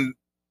 and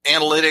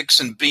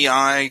analytics and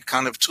BI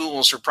kind of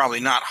tools are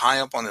probably not high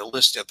up on the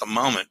list at the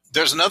moment.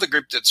 There's another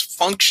group that's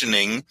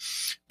functioning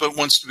but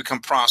wants to become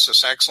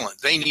process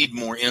excellent. They need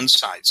more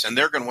insights, and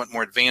they're going to want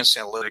more advanced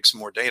analytics and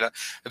more data.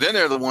 And then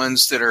there are the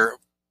ones that are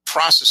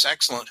process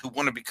excellent who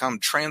want to become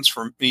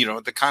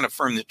the kind of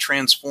firm that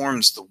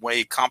transforms the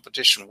way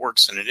competition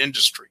works in an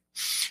industry.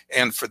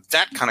 And for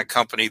that kind of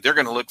company, they're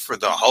going to look for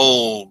the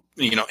whole,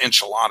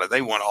 enchilada.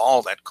 They want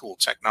all that cool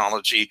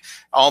technology,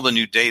 all the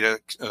new data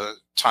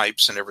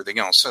types and everything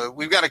else. So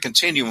we've got a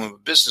continuum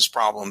of business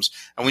problems,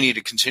 and we need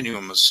a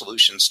continuum of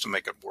solutions to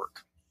make it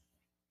work.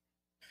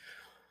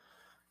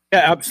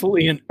 Yeah,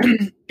 absolutely.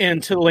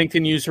 And to the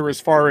LinkedIn user,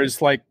 as far as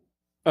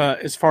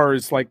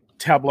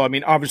Tableau, I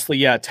mean, obviously,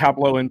 yeah,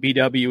 Tableau and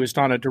BW is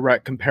not a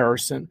direct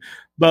comparison,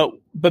 but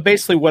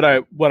basically what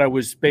I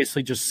was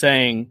basically just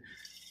saying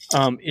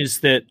is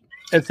that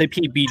SAP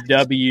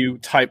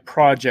BW type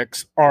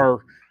projects are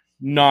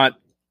not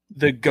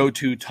the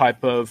go-to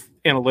type of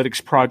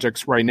analytics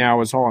projects right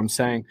now, is all I'm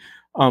saying.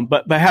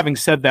 But having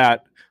said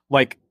that,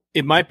 like,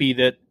 it might be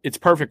that it's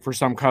perfect for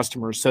some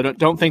customers. So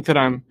don't think that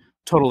I'm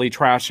totally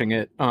trashing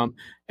it.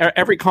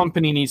 Every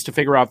company needs to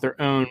figure out their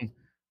own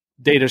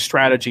data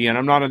strategy, and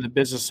I'm not in the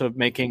business of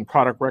making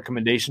product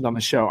recommendations on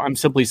the show. I'm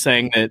simply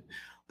saying that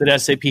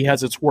SAP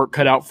has its work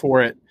cut out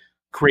for it,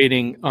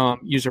 creating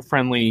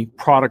user-friendly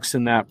products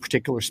in that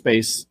particular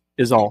space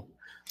is all.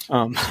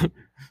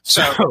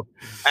 So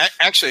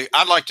actually,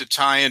 I'd like to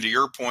tie into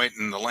your point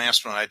in the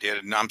last one I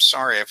did, and I'm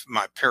sorry if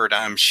my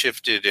paradigm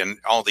shifted and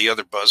all the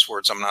other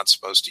buzzwords I'm not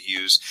supposed to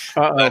use.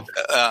 I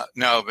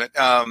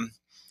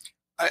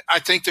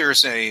think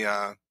there's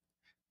I've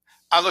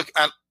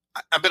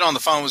been on the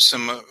phone with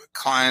some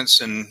clients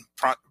and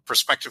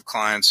prospective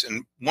clients,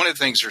 and one of the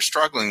things they're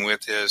struggling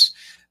with is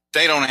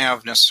they don't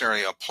have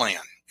necessarily a plan,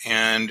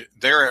 and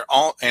their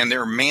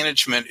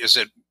management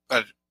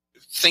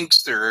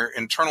thinks their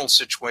internal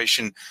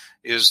situation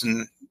is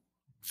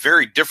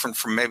very different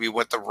from maybe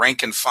what the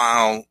rank and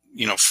file,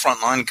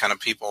 frontline kind of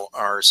people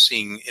are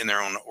seeing in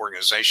their own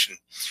organization.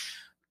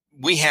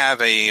 We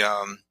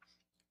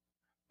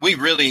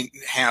really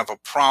have a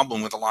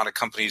problem with a lot of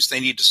companies.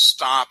 They need to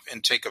stop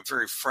and take a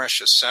very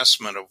fresh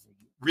assessment of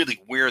really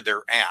where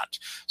they're at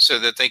so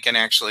that they can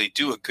actually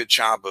do a good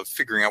job of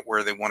figuring out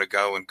where they want to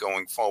go and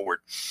going forward.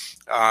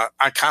 I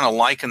kind of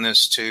liken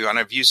this to, and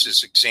I've used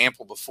this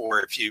example before,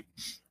 if you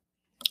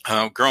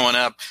growing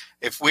up,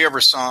 if we ever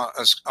saw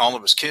all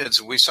of us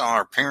kids, we saw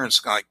our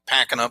parents like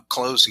packing up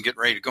clothes and getting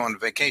ready to go on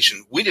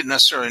vacation, we didn't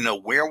necessarily know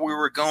where we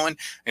were going,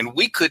 and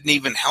we couldn't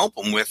even help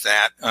them with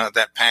that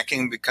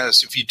packing,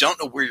 because if you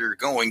don't know where you're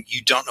going,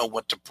 you don't know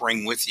what to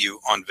bring with you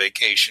on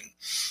vacation.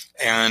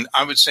 And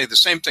I would say the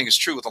same thing is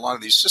true with a lot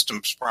of these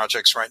systems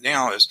projects right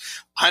now. Is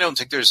I don't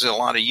think there's a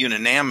lot of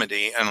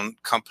unanimity in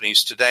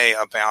companies today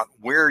about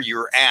where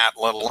you're at,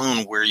 let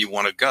alone where you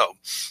want to go.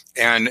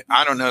 And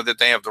I don't know that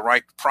they have the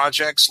right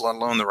projects, let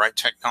alone the right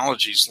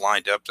technologies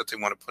lined up that they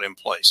want to put in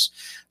place.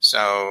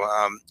 So,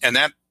 and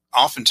that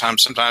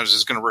sometimes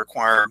is going to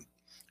require,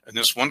 and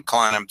this one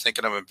client I'm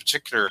thinking of in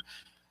particular,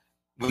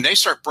 when they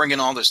start bringing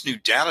all this new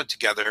data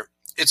together,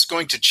 it's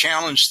going to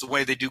challenge the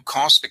way they do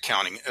cost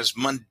accounting. As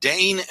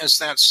mundane as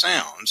that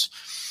sounds,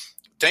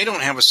 they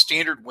don't have a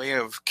standard way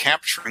of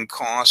capturing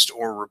cost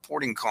or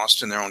reporting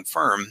cost in their own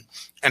firm.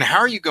 And how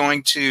are you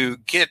going to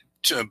get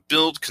to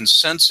build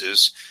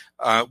consensus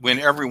when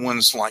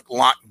everyone's like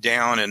locked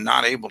down and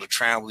not able to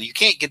travel? You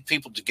can't get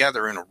people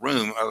together in a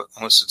room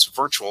unless it's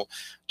virtual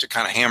to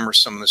kind of hammer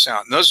some of this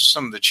out. And those are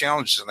some of the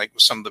challenges, I think,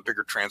 with some of the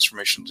bigger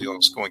transformation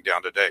deals going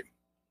down today.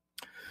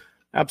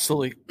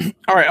 Absolutely.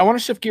 All right. I want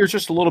to shift gears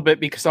just a little bit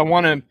because I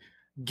want to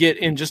get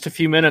in just a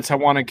few minutes. I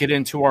want to get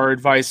into our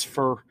advice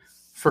for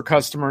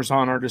customers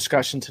on our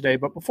discussion today.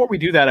 But before we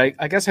do that,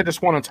 I guess I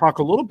just want to talk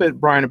a little bit,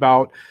 Brian,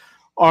 about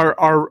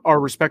our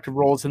respective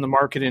roles in the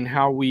market and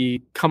how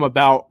we come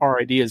about our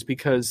ideas.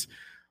 Because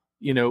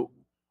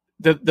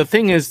the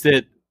thing is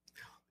that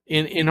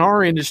in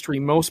our industry,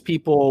 most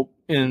people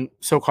in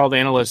so-called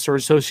analysts are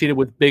associated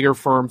with bigger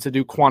firms that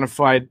do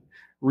quantified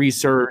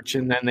research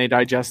and then they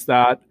digest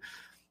that.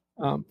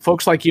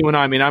 Folks like you and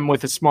I mean, I'm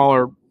with a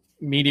smaller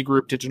media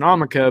group,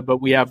 Diginomica, but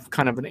we have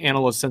kind of an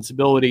analyst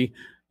sensibility.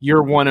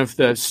 You're one of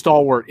the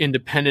stalwart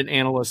independent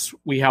analysts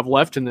we have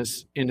left in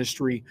this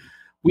industry.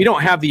 We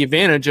don't have the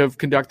advantage of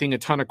conducting a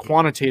ton of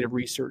quantitative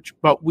research,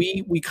 but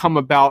we come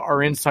about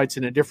our insights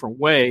in a different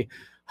way.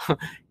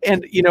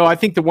 And, I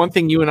think the one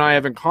thing you and I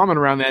have in common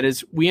around that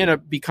is we end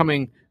up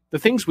becoming, the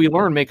things we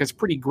learn make us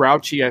pretty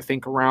grouchy, I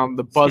think, around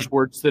the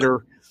buzzwords that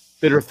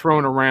are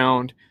thrown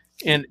around.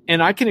 And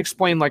I can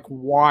explain like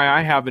why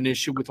I have an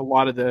issue with a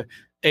lot of the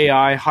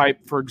AI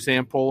hype, for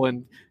example,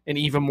 and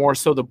even more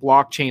so the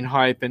blockchain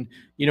hype. And,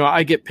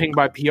 I get pinged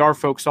by PR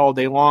folks all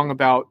day long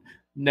about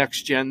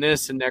next gen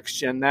this and next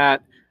gen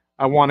that.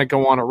 I want to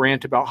go on a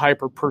rant about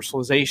hyper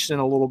personalization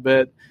a little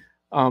bit.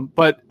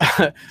 But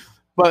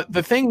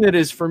the thing that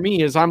is for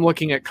me is I'm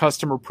looking at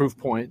customer proof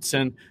points,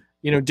 and,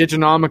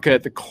 Diginomica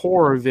at the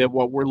core of it,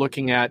 what we're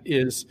looking at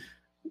is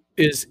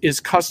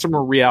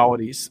customer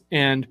realities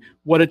and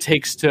what it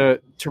takes to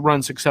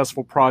run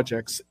successful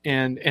projects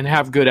and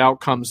have good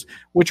outcomes,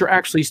 which are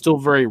actually still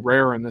very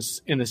rare in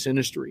this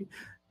industry,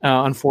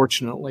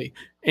 unfortunately.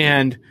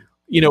 And,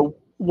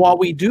 while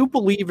we do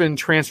believe in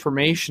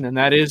transformation, and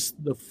that is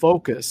the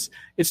focus,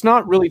 it's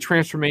not really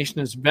transformation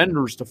as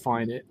vendors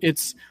define it.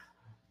 It's,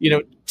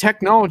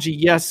 technology,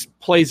 yes,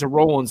 plays a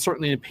role, and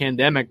certainly in the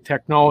pandemic,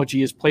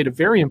 technology has played a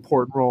very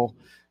important role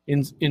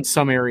in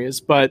some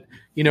areas. But,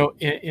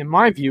 in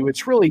my view,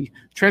 it's really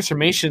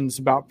transformations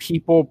about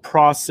people,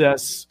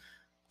 process,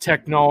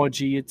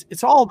 technology.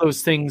 It's all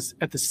those things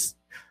at the,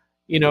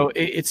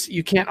 it's,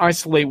 you can't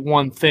isolate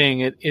one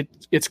thing.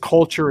 It's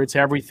culture, it's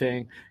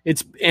everything.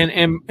 It's,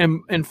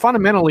 and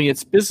fundamentally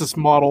it's business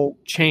model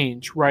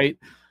change, right?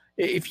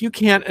 If you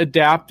can't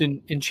adapt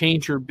and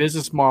change your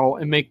business model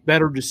and make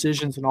better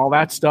decisions and all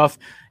that stuff,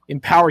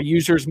 empower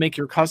users, make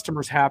your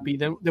customers happy,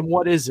 then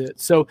what is it?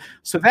 So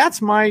that's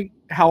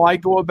how I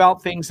go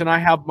about things, and I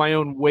have my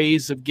own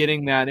ways of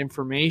getting that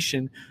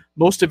information.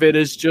 Most of it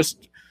is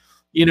just,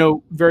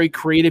 very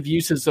creative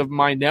uses of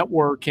my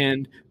network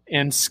and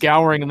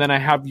scouring, and then I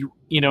have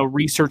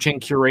research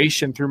and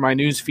curation through my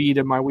news feed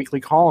and my weekly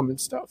column and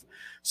stuff.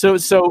 So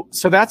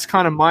that's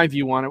kind of my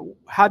view on it.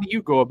 How do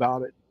you go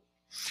about it?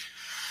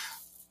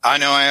 I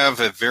know I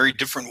have a very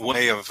different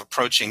way of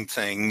approaching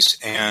things,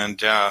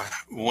 and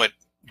what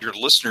your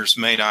listeners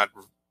may not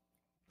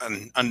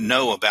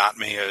know about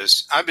me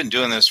is I've been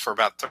doing this for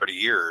about 30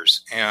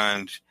 years,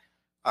 and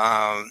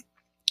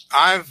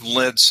I've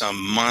led some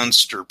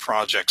monster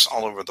projects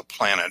all over the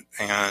planet,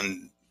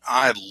 and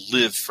I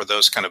live for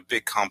those kind of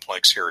big,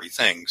 complex, hairy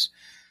things.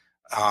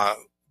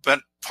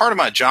 But part of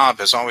my job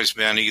has always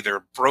been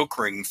either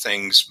brokering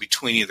things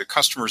between either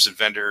customers and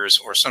vendors,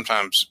 or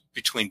sometimes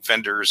between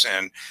vendors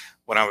and,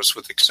 when I was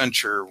with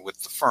Accenture,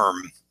 with the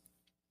firm.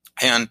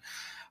 And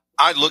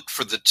I looked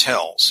for the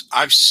tells.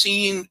 I've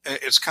seen,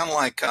 it's kind of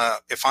like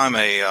if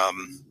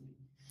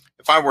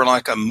I were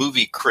like a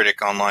movie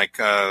critic on like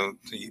the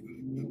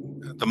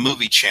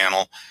movie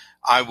channel,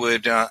 I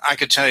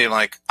could tell you,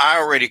 like, I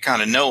already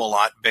kind of know a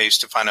lot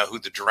based if I know who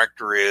the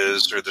director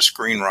is or the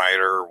screenwriter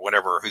or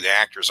whatever, who the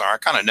actors are. I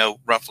kind of know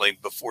roughly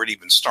before it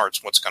even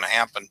starts what's going to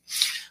happen.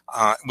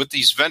 With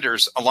these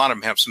vendors, a lot of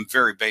them have some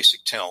very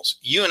basic tells.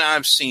 You and I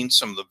have seen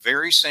some of the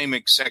very same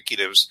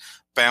executives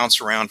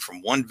bounce around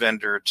from one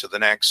vendor to the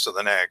next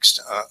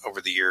over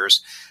the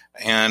years,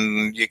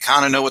 and you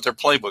kind of know what their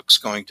playbook's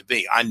going to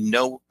be. I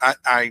know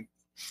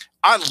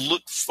I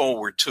look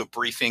forward to a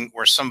briefing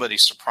where somebody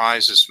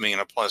surprises me in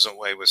a pleasant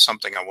way with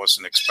something I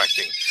wasn't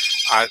expecting.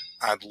 I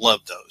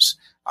love those.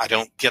 I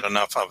don't get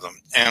enough of them.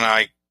 And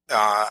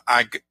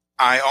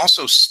I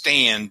also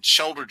stand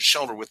shoulder to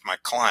shoulder with my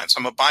clients.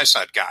 I'm a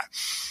buy-side guy.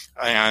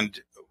 And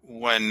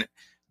when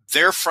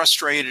they're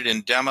frustrated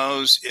in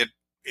demos,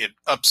 it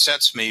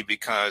upsets me,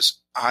 because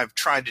I've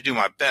tried to do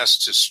my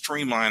best to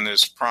streamline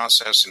this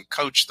process and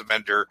coach the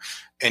vendor,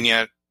 and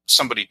yet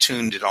somebody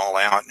tuned it all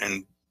out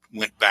and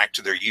went back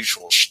to their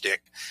usual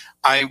shtick.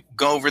 I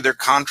go over their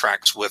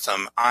contracts with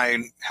them. I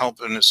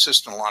help and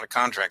assist in a lot of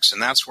contracts, and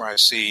that's where I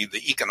see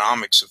the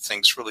economics of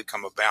things really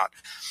come about.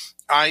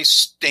 I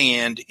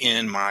stand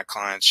in my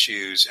client's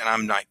shoes, and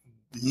I'm not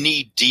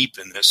knee deep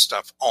in this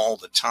stuff all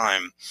the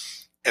time.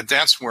 And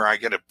that's where I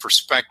get a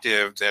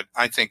perspective that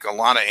I think a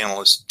lot of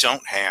analysts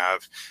don't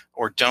have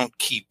or don't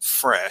keep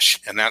fresh,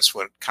 and that's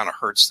what kind of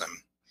hurts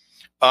them.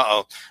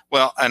 Uh-oh.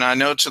 Well, and I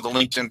know to the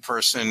LinkedIn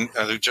person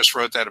who just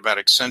wrote that about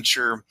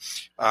Accenture,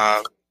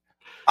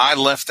 I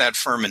left that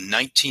firm in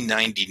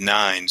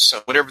 1999.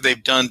 So whatever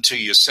they've done to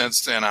you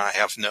since then, I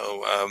have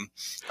no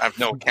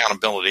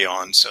accountability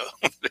on. So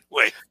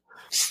anyway.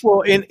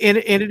 Well, and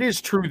it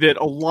is true that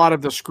a lot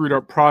of the screwed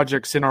up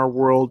projects in our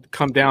world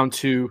come down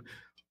to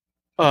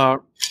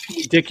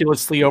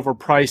ridiculously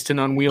overpriced and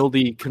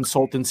unwieldy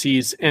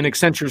consultancies, and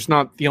Accenture's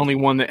not the only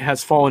one that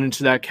has fallen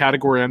into that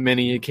category on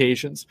many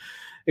occasions.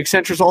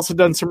 Accenture's also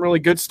done some really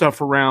good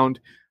stuff around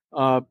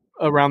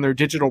their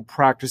digital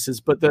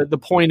practices, but the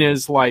point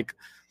is, like,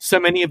 so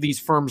many of these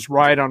firms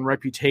ride on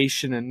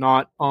reputation and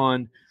not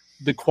on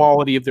the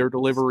quality of their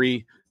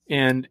delivery.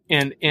 And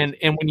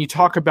when you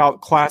talk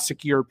about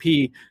classic ERP,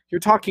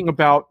 you're talking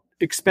about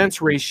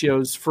expense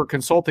ratios for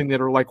consulting that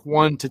are like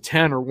 1 to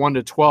 10 or 1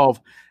 to 12.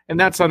 And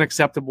that's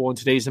unacceptable in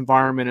today's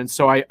environment. And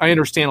so I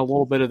understand a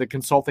little bit of the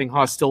consulting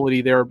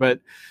hostility there, but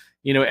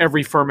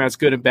every firm has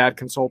good and bad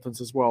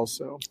consultants as well.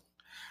 So,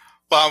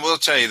 well, I will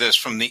tell you this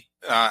from the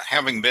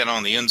having been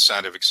on the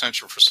inside of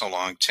Accenture for so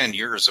long, 10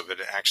 years of it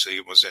actually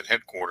was at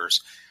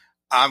headquarters.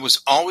 I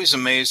was always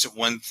amazed at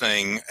one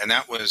thing, and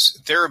that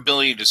was their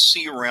ability to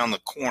see around the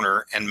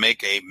corner and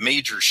make a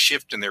major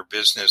shift in their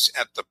business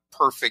at the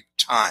perfect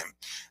time.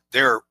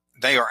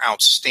 They are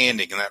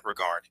outstanding in that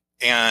regard.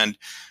 And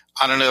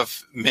I don't know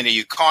if many of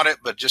you caught it,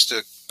 but just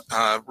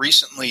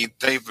recently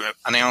they've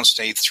announced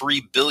a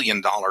 $3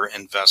 billion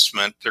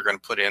investment they're going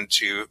to put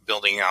into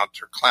building out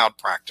their cloud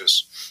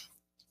practice.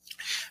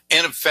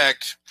 And in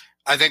fact,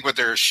 I think what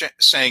they're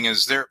saying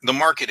is the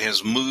market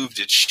has moved,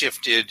 it's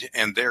shifted,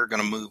 and they're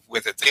going to move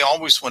with it. They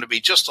always want to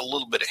be just a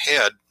little bit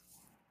ahead.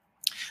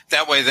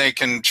 That way they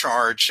can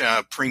charge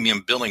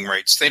premium billing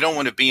rates. They don't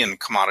want to be in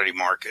commodity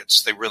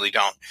markets. They really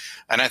don't.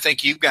 And I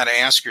think you've got to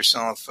ask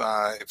yourself,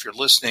 if you're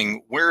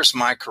listening, where's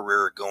my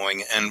career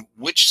going and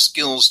which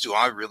skills do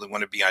I really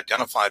want to be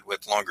identified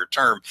with longer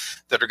term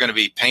that are going to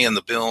be paying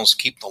the bills,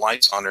 keep the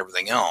lights on,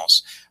 everything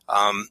else.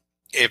 I'm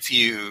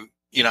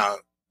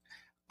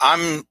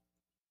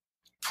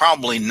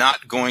probably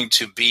not going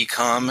to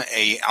become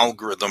a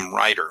algorithm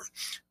writer.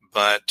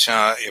 But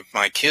if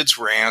my kids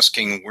were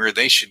asking where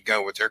they should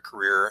go with their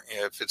career,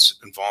 if it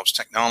involves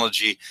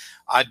technology,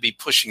 I'd be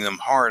pushing them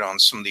hard on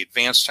some of the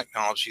advanced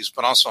technologies,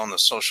 but also on the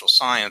social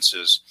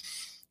sciences.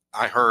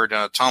 I heard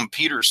Tom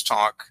Peters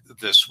talk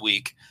this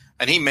week,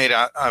 and he made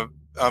a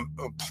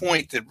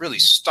point that really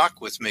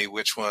stuck with me,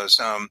 which was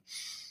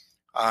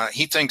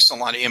he thinks a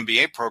lot of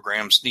MBA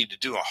programs need to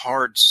do a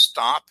hard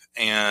stop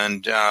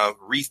and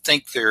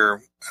rethink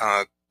their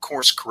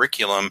course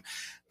curriculum,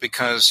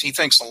 because he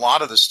thinks a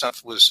lot of the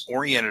stuff was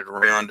oriented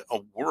around a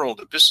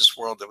business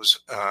world that was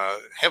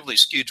heavily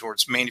skewed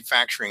towards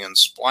manufacturing and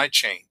supply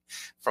chain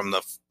from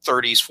the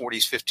 30s,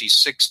 40s,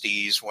 50s,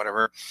 60s,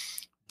 whatever.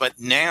 But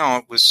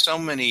now with so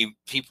many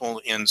people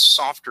in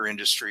softer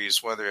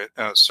industries, whether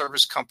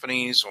service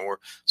companies or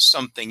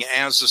something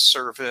as a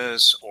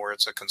service or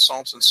it's a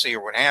consultancy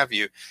or what have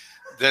you,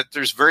 that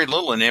there's very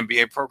little in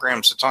MBA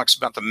programs that talks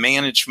about the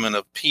management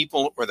of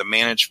people or the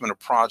management of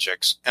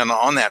projects. And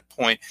on that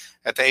point,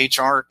 at the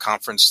HR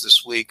conference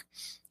this week,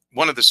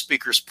 one of the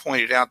speakers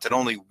pointed out that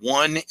only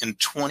 1 in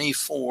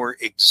 24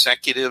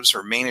 executives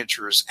or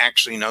managers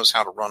actually knows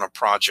how to run a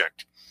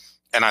project.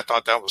 And I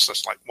thought that was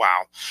just like,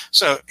 wow.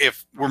 So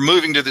if we're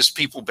moving to this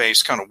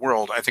people-based kind of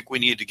world, I think we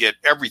need to get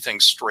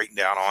everything straightened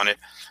out on it.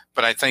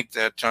 But I think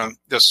that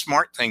the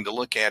smart thing to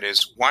look at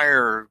is, why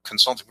are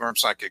consulting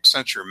firms like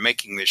Accenture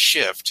making this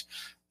shift?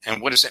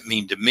 And what does it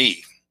mean to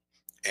me?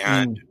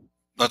 And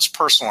let's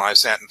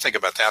personalize that and think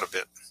about that a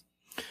bit.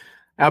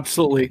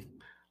 Absolutely.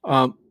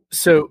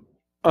 So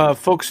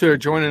folks who are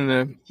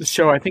joining the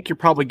show, I think you're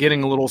probably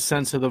getting a little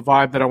sense of the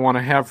vibe that I want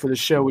to have for the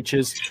show, which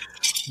is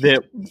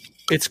that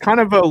it's kind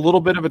of a little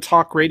bit of a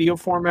talk radio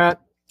format.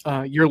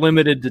 You're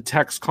limited to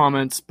text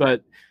comments,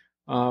 but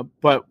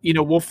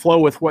we'll flow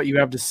with what you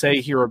have to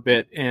say here a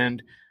bit,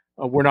 and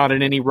we're not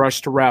in any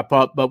rush to wrap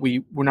up, but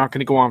we're not going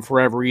to go on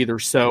forever either.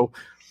 So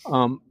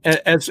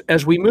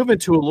as we move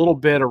into a little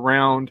bit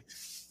around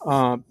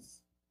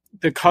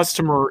the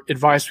customer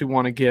advice we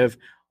want to give,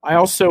 I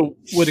also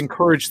would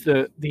encourage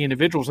the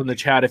individuals in the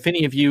chat, if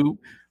any of you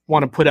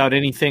want to put out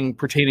anything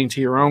pertaining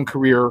to your own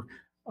career,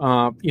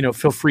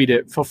 feel free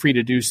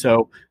to do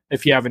so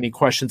if you have any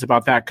questions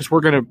about that, because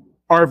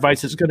our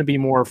advice is going to be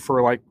more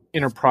for like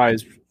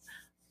enterprise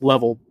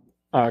level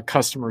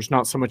customers,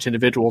 not so much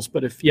individuals.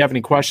 But if you have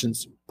any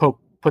questions,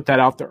 put that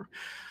out there.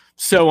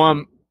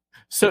 So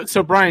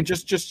Brian,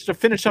 just to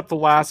finish up the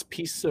last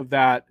piece of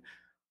that.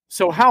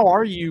 So how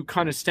are you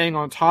kind of staying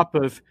on top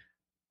of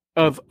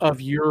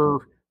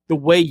the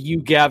way you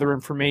gather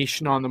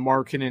information on the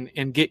market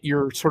and get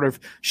your sort of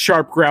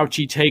sharp,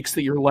 grouchy takes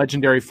that you're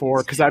legendary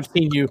for? Because I've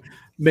seen you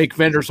make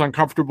vendors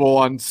uncomfortable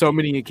on so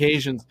many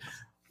occasions.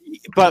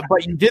 But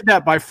you did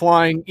that by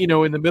flying,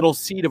 in the middle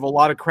seat of a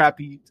lot of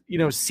crappy,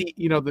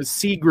 the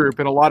C group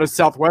and a lot of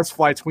Southwest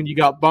flights when you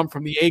got bumped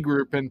from the A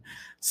group. And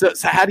so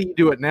how do you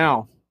do it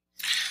now?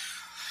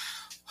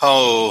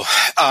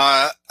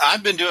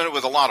 I've been doing it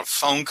with a lot of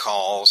phone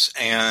calls,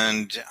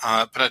 but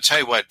I tell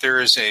you what,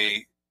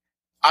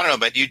 I don't know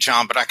about you,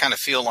 John, but I kind of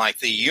feel like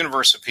the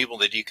universe of people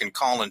that you can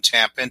call and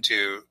tap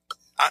into,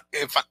 I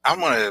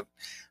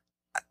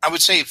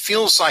would say it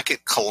feels like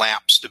it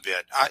collapsed a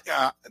bit.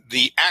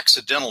 The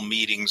accidental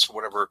meetings or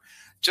whatever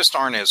just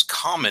aren't as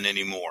common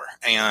anymore.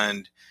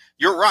 And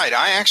You're right.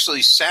 I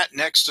actually sat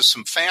next to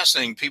some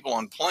fascinating people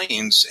on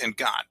planes and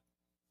got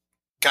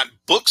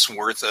books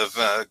worth of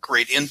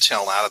great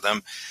intel out of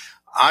them.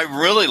 I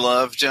really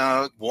loved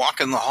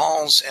walking the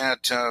halls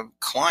at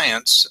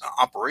clients'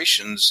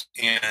 operations,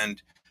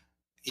 and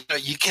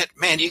you get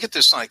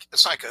this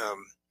it's like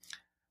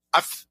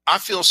I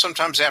feel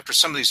sometimes after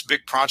some of these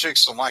big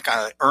projects, like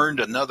I earned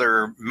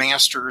another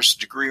master's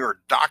degree or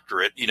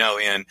doctorate,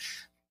 in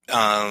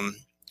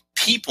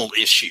people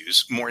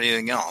issues more than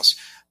anything else.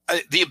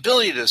 The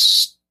ability to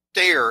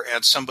stare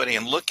at somebody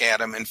and look at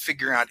them and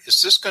figure out,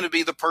 is this going to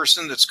be the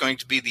person that's going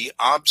to be the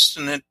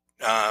obstinate,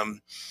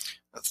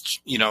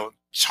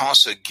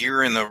 toss a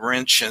gear in the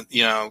wrench and,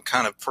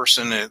 kind of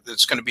person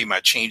that's going to be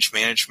my change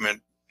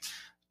management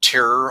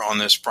terror on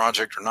this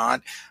project or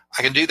not?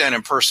 I can do that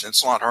in person.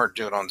 It's a lot harder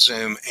to do it on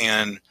Zoom.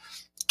 And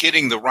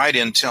getting the right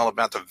intel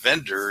about the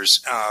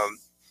vendors,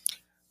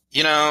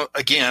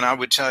 again, I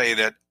would tell you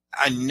that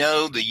I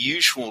know the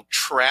usual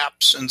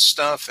traps and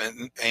stuff,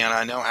 and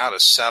I know how to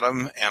set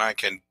them, and I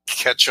can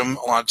catch them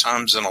a lot of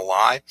times in a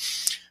lie.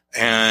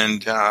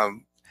 And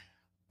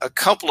a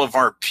couple of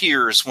our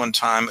peers one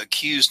time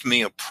accused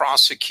me of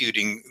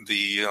prosecuting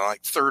the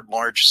third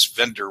largest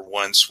vendor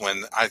once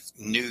when I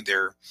knew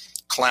their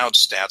cloud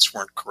stats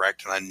weren't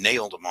correct, and I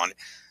nailed them on it.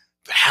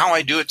 But how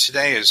I do it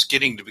today is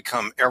getting to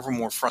become ever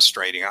more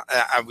frustrating.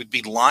 I would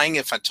be lying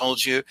if I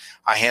told you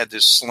I had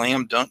this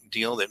slam dunk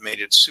deal that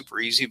made it super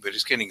easy, but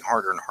it's getting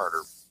harder and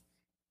harder.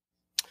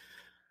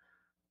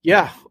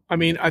 Yeah. I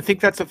mean, I think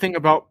that's the thing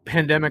about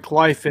pandemic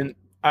life. And,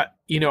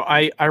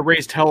 I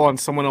raised hell on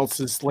someone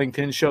else's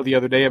LinkedIn show the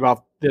other day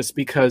about this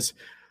because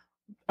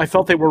I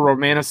felt they were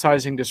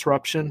romanticizing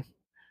disruption.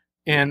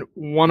 And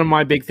one of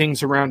my big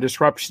things around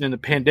disruption in the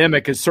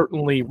pandemic is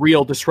certainly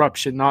real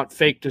disruption, not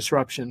fake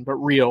disruption, but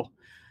real,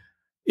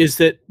 is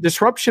that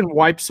disruption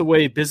wipes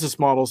away business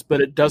models,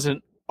 but it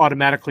doesn't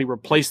automatically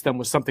replace them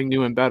with something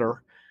new and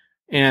better.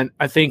 And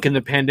I think in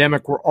the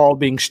pandemic, we're all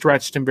being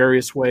stretched in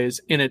various ways,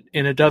 and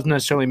it doesn't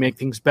necessarily make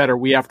things better.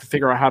 We have to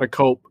figure out how to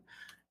cope.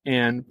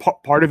 And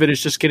part of it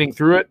is just getting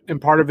through it, and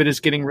part of it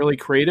is getting really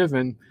creative.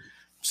 And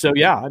so,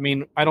 yeah, I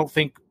mean, I don't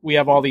think we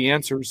have all the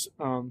answers.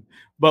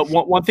 But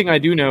one thing I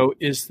do know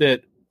is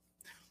that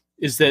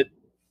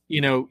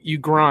you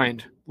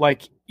grind,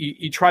 like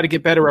you try to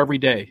get better every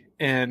day,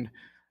 and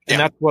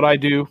that's what I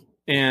do,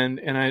 and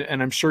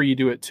I'm sure you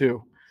do it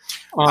too.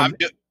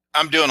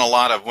 I'm doing a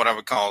lot of what I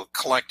would call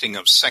collecting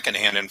of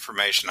secondhand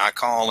information. I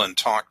call and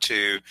talk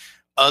to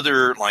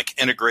other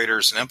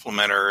integrators and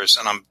implementers,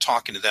 and I'm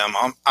talking to them.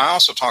 I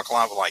also talk a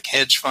lot with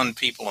hedge fund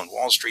people and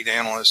Wall Street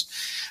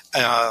analysts.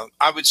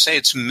 I would say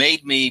it's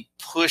made me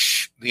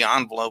push the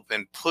envelope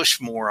and push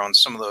more on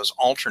some of those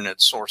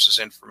alternate sources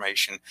of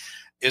information.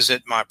 Is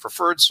it my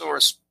preferred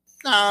source?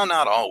 No,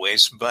 not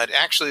always, but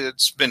actually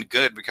it's been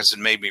good because it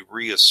made me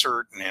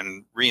reassert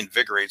and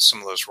reinvigorate some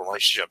of those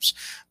relationships.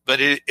 But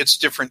it's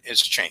different.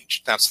 It's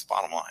changed. That's the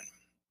bottom line.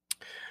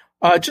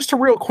 Just a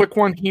real quick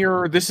one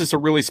here. This is a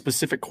really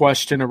specific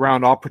question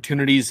around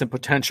opportunities and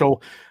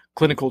potential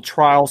clinical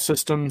trial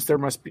systems. There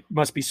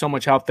must be so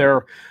much out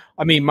there.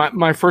 I mean,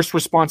 my first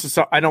response is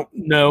I don't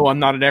know. I'm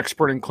not an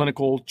expert in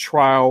clinical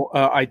trial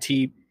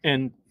IT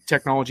and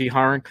technology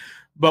hiring.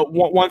 But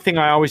one thing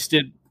I always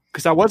did,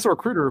 because I was a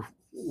recruiter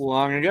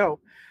long ago,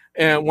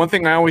 and one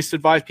thing I always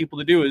advise people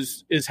to do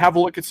is have a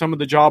look at some of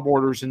the job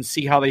orders and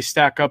see how they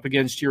stack up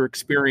against your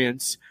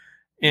experience.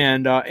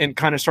 And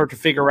kind of start to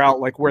figure out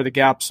where the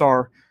gaps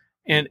are,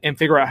 and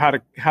figure out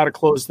how to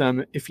close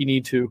them if you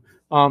need to.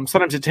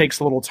 Sometimes it takes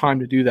a little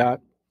time to do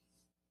that.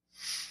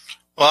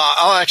 Well,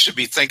 I'll actually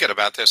be thinking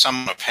about this.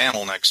 I'm on a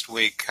panel next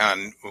week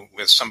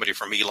with somebody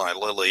from Eli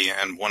Lilly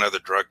and one other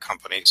drug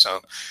company,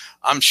 so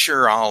I'm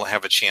sure I'll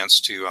have a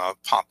chance to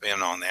pop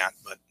in on that.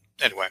 But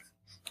anyway,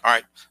 all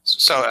right.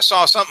 So I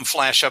saw something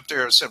flash up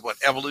there that said, "What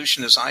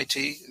evolution is IT?"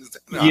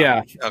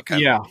 Yeah.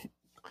 Okay.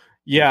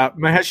 Yeah,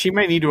 she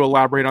may need to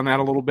elaborate on that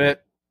a little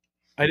bit.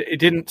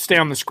 It didn't stay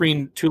on the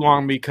screen too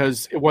long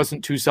because it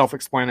wasn't too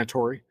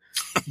self-explanatory.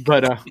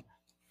 But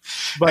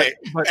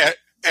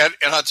and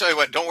I'll tell you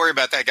what, don't worry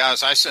about that,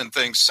 guys. I send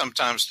things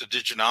sometimes to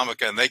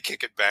Diginomica, and they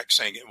kick it back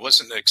saying it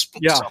wasn't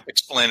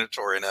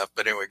self-explanatory enough.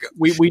 But anyway, go.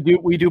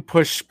 We do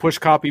push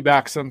copy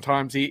back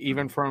sometimes,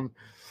 even from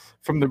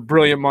the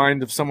brilliant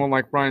mind of someone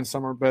like Brian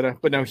Sommer.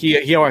 But no,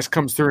 he always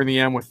comes through in the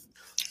end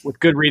with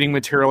good reading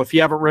material. If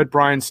you haven't read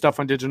Brian's stuff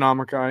on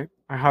Diginomica,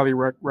 I highly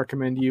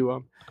recommend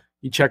you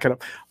check it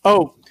out.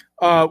 Oh,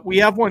 we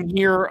have one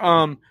here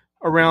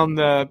around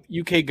the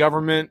UK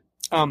government.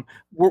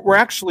 We're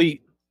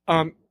actually,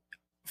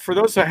 for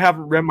those that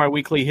haven't read my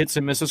weekly hits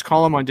and misses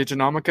column on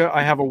Diginomica,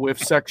 I have a whiff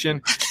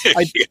section.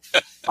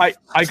 I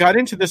got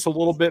into this a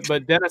little bit,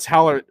 but Dennis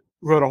Howlett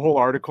wrote a whole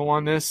article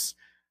on this.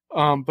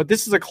 But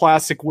this is a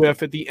classic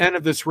whiff. At the end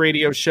of this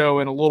radio show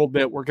in a little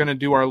bit, we're going to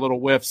do our little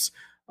whiffs.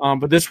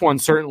 But this one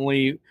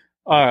certainly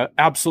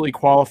absolutely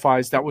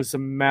qualifies. That was a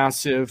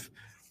massive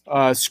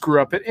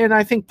screw up, and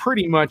I think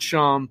pretty much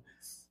kind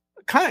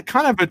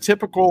of a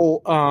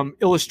typical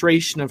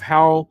illustration of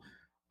how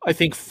I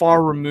think,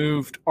 far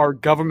removed our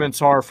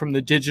governments are from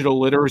the digital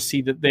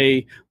literacy that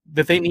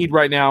they need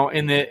right now,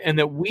 and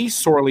that we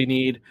sorely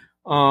need.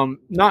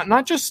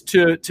 Not just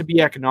to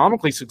be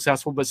economically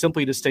successful, but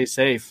simply to stay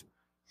safe.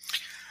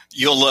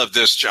 You'll love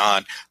this,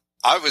 John.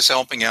 I was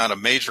helping out a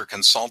major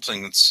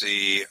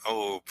consultancy,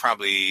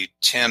 probably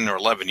 10 or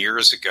 11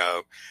 years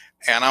ago.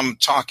 And I'm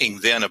talking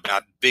then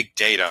about big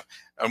data.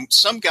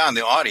 Some guy in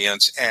the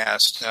audience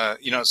asked,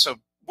 so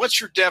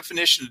what's your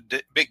definition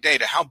of big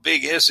data? How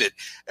big is it?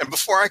 And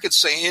before I could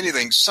say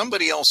anything,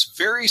 somebody else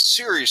very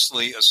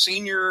seriously, a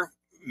senior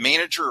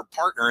manager or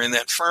partner in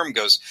that firm,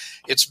 goes,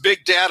 it's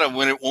big data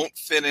when it won't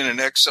fit in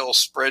an Excel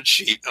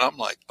spreadsheet. And I'm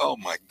like, oh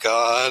my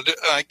God,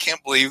 I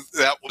can't believe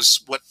that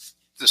was what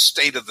the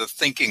state of the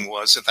thinking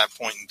was at that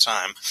point in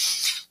time.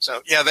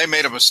 So yeah, they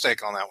made a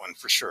mistake on that one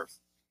for sure.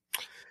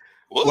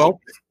 Whoa.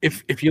 Well,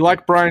 if you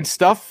like Brian's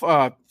stuff,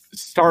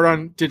 start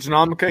on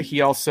Diginomica.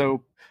 He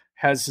also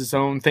has his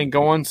own thing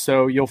going,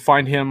 so you'll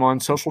find him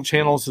on social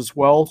channels as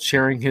well,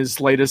 sharing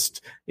his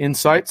latest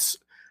insights.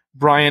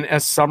 Brian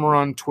S. Sommer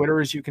on Twitter,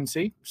 as you can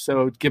see.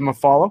 So give him a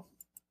follow.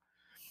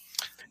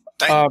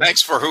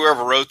 Thanks for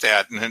whoever wrote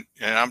that, and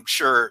I'm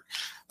sure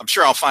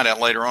I'll find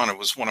out later on it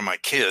was one of my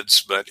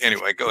kids. But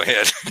anyway, go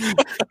ahead.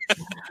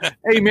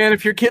 Hey, man,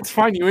 if your kids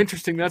find you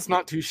interesting, that's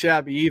not too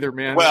shabby either,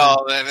 man.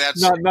 Well,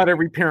 that's not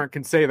every parent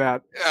can say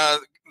that.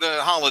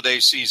 The holiday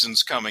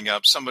season's coming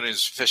up.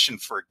 Somebody's fishing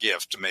for a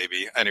gift,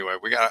 maybe. Anyway,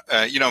 we got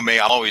me.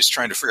 I'm always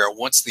trying to figure out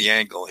what's the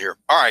angle here.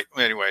 All right.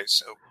 Anyway,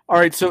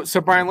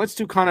 so Brian, let's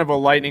do kind of a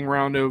lightning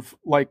round of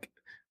like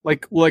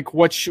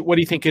what do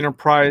you think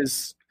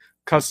enterprise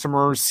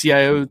customers,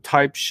 CIO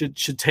type should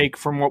take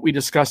from what we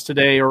discussed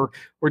today, or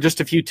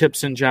just a few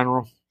tips in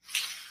general?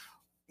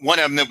 One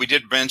of them that we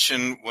did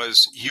mention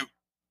was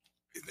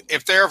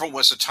if there ever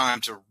was a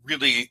time to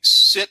really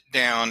sit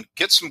down,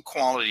 get some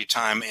quality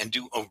time, and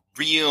do a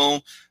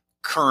real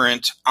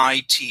current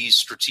IT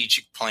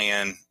strategic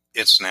plan,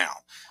 it's now.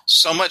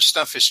 So much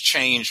stuff has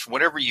changed.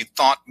 Whatever you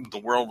thought the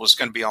world was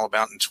going to be all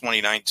about in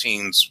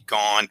 2019's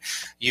gone.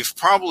 You've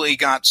probably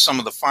got some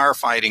of the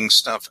firefighting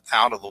stuff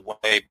out of the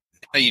way.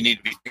 Now you need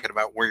to be thinking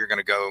about where you're going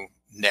to go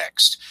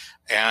next.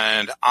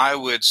 And I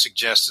would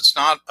suggest it's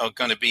not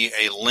going to be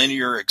a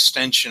linear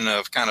extension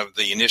of kind of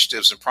the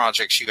initiatives and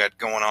projects you got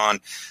going on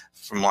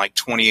from like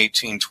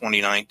 2018,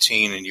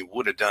 2019, and you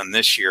would have done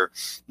this year.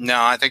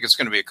 No, I think it's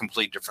going to be a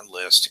complete different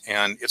list,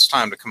 and it's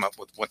time to come up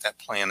with what that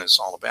plan is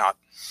all about.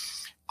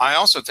 I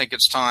also think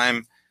it's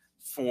time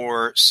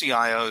for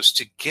CIOs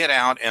to get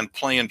out and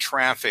play in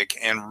traffic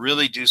and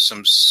really do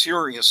some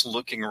serious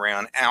looking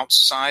around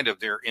outside of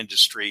their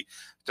industry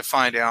to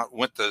find out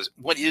what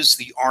is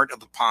the art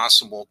of the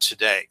possible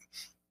today.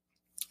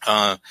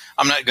 I'm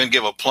not going to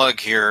give a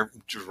plug here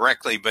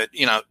directly, but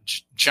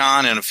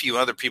John and a few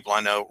other people I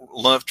know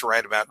love to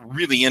write about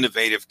really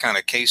innovative kind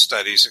of case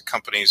studies at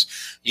companies.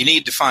 You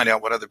need to find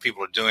out what other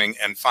people are doing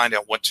and find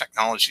out what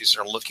technologies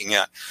they're looking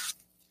at,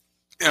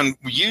 and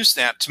use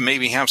that to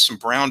maybe have some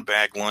brown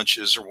bag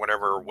lunches or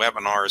whatever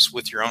webinars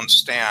with your own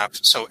staff,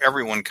 so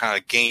everyone kind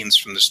of gains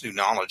from this new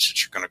knowledge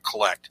that you're going to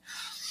collect.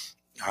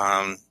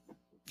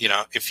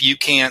 If you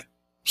can't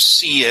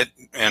see it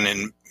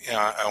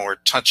or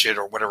touch it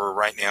or whatever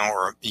right now,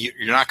 or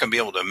you're not going to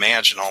be able to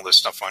imagine all this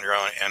stuff on your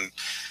own. And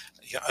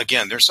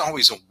again, there's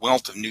always a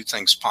wealth of new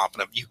things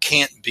popping up. You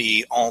can't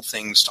be all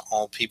things to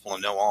all people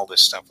and know all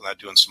this stuff without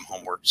doing some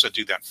homework. So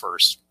do that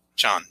first.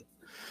 John.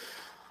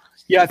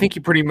 Yeah, I think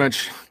you pretty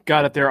much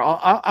got it there.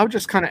 I'll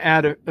just kind of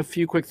add a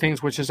few quick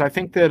things, which is I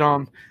think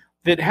that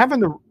that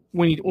having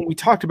when we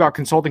talked about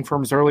consulting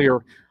firms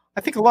earlier, I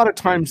think a lot of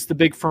times the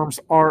big firms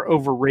are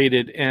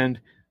overrated, and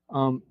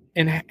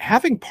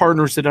having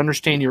partners that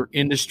understand your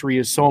industry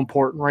is so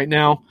important right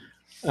now.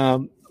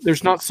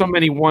 There's not so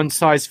many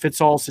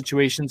one-size-fits-all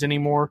situations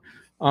anymore.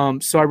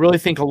 So I really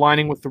think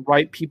aligning with the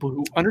right people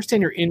who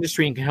understand your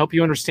industry and can help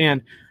you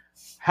understand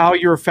how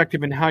you're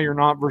effective and how you're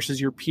not versus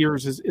your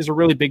peers is a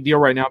really big deal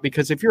right now.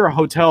 Because if you're a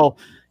hotel,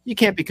 you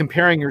can't be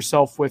comparing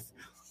yourself with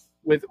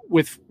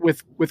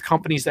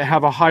companies that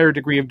have a higher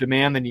degree of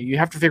demand than you. You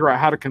have to figure out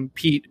how to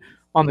compete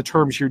on the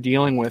terms you're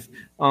dealing with.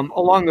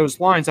 Along those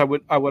lines, I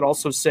would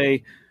also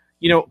say,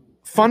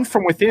 fund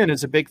from within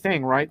is a big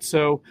thing, right?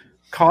 So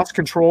cost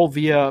control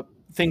via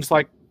things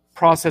like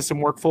process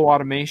and workflow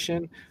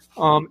automation,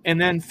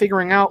 and then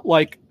figuring out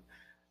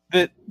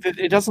that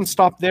it doesn't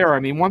stop there. I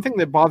mean, one thing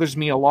that bothers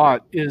me a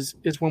lot is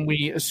when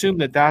we assume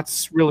that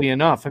that's really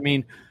enough. I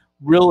mean,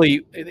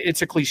 really,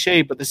 it's a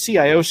cliche, but the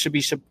CIO should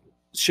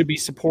be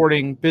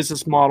supporting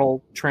business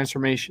model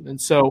transformation. And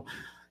so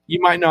you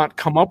might not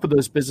come up with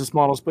those business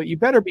models, but you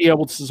better be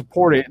able to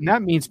support it. And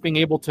that means being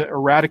able to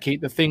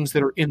eradicate the things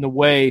that are in the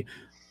way.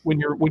 When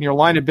your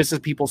line of business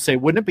people say,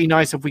 wouldn't it be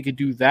nice if we could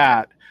do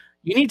that?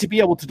 You need to be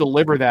able to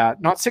deliver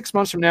that, not 6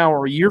 months from now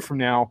or a year from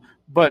now,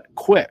 but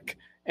quick.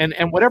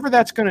 And whatever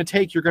that's going to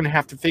take, you're going to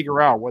have to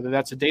figure out whether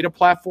that's a data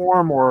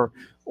platform or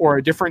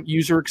a different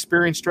user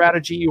experience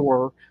strategy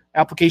or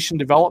application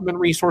development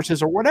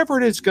resources or whatever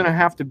it is going to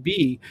have to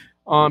be.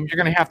 you're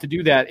going to have to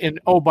do that. And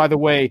oh, by the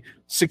way,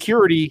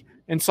 security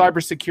and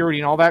cybersecurity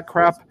and all that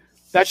crap,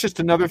 that's just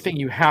another thing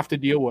you have to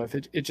deal with.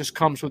 It just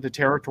comes with the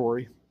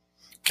territory.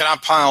 Can I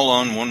pile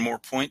on one more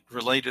point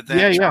related to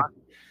that, Yeah,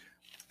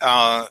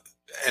 John?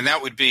 And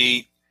that would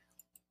be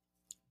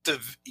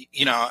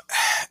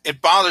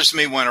it bothers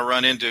me when I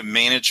run into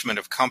management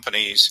of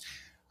companies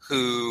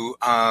who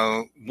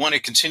want to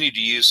continue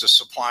to use a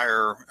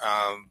supplier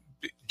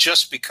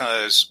just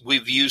because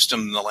we've used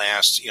them the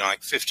last,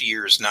 like 50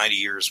 years, 90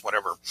 years,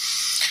 whatever.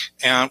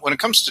 And when it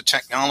comes to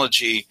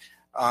technology,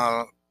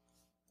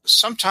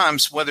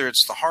 sometimes whether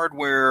it's the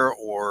hardware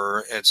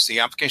or it's the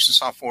application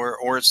software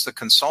or it's the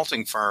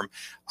consulting firm,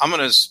 I'm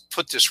going to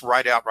put this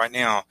right out right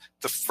now.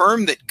 The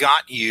firm that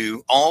got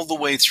you all the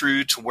way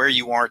through to where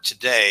you are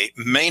today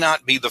may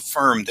not be the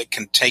firm that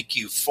can take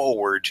you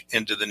forward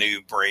into the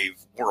new brave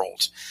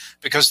world,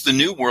 because the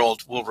new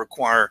world will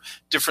require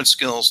different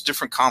skills,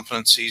 different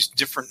competencies,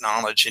 different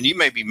knowledge, and you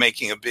may be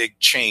making a big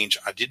change.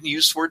 I didn't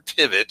use the word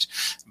pivot,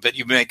 but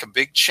you make a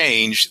big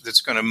change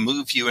that's going to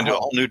move you into a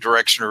whole new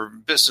direction or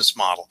business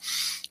model.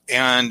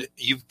 And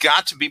you've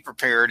got to be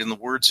prepared, in the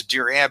words of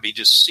Dear Abby,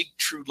 to seek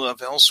true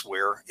love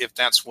elsewhere if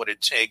that's what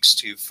it takes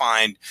to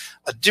find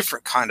a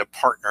different kind of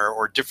partner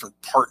or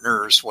different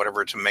partners,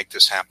 whatever, to make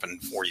this happen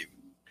for you.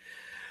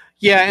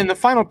 Yeah, and the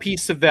final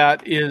piece of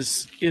that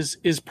is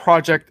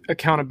project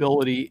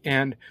accountability.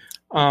 And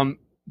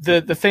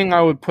the thing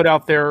I would put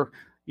out there,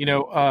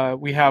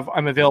 we have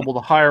I'm available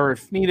to hire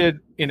if needed,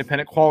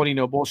 independent quality,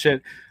 no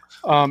bullshit.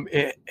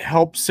 It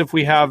helps if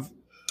we have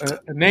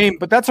a name,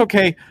 but that's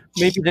okay.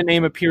 Maybe the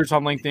name appears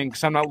on LinkedIn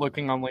because I'm not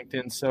looking on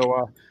LinkedIn.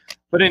 So,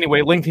 but anyway,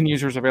 LinkedIn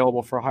users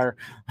available for hire.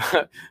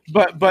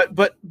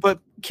 but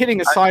kidding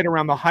aside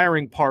around the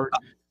hiring part,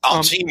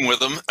 I'll team with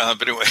them.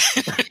 But anyway,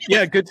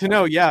 yeah, good to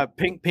know. Yeah,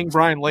 ping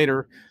Brian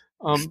later.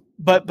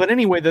 But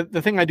anyway,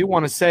 the thing I do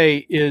want to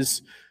say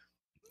is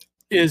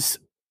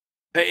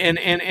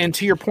and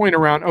to your point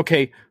around,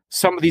 okay,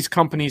 some of these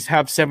companies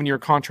have 7-year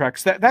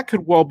contracts. That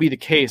could well be the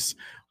case.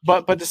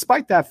 But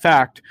despite that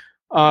fact,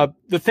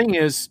 the thing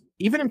is,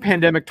 even in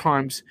pandemic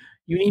times,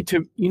 you need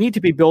to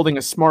be building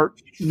a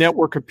smart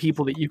network of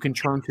people that you can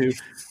turn to.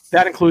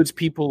 That includes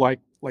people like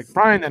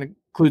Brian. That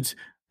includes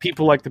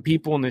people like the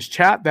people in this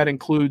chat. That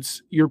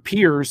includes your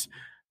peers,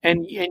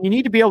 and you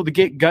need to be able to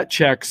get gut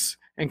checks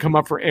and come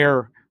up for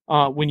air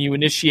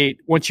once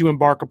you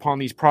embark upon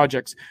these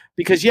projects.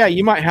 Because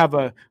you might have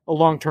a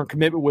long-term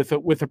commitment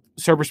with a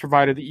service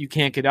provider that you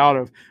can't get out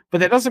of, but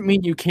that doesn't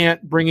mean you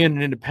can't bring in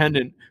an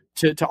independent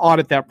to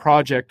audit that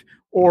project,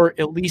 or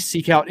at least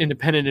seek out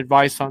independent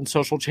advice on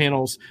social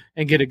channels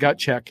and get a gut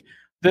check.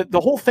 The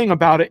whole thing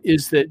about it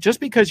is that just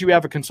because you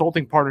have a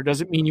consulting partner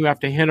doesn't mean you have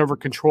to hand over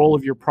control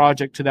of your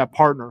project to that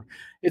partner.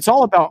 It's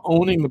all about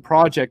owning the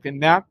project,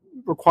 and that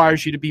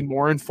requires you to be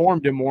more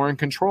informed and more in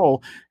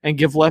control and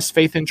give less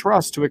faith and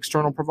trust to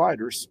external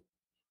providers.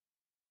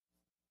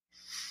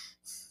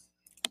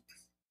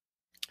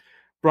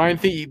 Brian,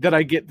 did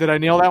I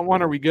nail that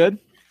one? Are we good?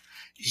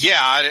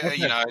 Yeah, okay.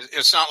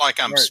 It's not like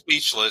I'm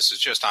speechless.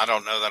 It's just I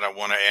don't know that I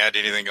want to add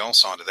anything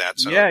else onto that.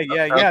 So, yeah.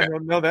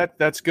 No,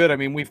 that's good. I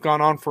mean, we've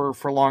gone on for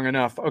long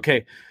enough.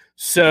 Okay,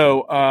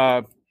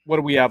 so what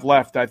do we have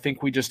left? I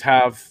think we just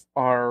have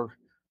our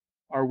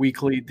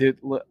weekly. Did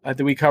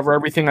we cover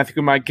everything? I think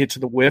we might get to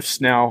the whiffs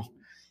now,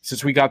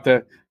 since we got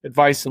the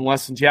advice and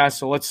lessons. Yeah,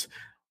 so let's.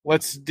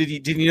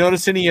 Did you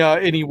notice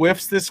any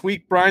whiffs this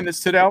week, Brian, that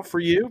stood out for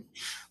you?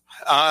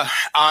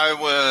 I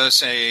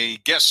was a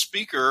guest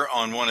speaker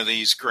on one of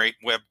these great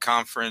web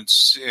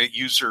conference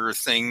user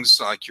things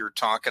like you're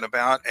talking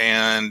about.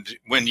 And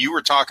when you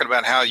were talking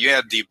about how you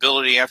had the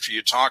ability after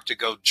you talked to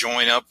go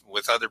join up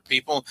with other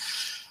people,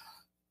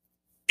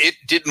 it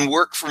didn't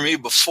work for me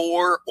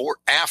before or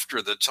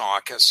after the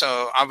talk.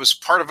 So I was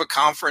part of a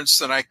conference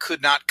that I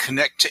could not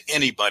connect to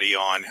anybody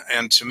on.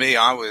 And to me,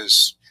 I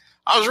was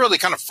really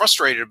kind of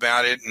frustrated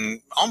about it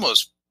and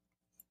almost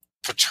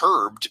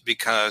perturbed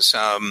because,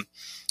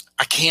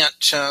 I can't,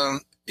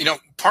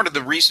 part of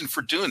the reason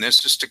for doing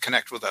this is to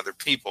connect with other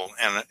people,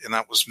 and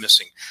that was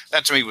missing.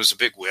 That to me was a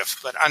big whiff,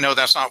 but I know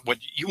that's not what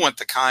you want,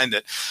 the kind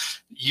that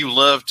you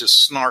love to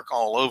snark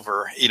all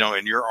over,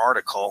 in your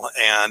article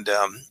and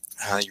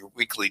your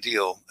weekly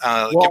deal.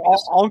 I'll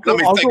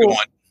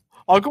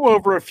go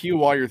over a few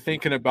while you're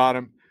thinking about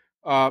them.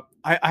 I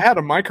had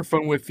a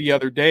microphone whiff the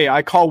other day.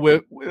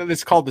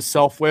 It's called the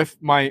self whiff.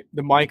 The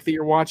mic that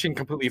you're watching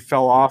completely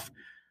fell off.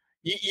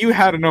 You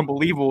had an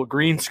unbelievable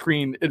green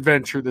screen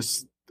adventure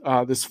this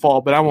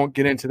fall, but I won't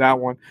get into that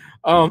one.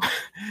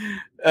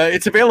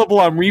 It's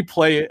available on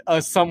replay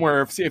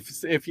somewhere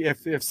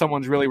if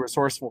someone's really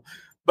resourceful.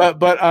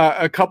 But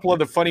a couple of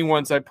the funny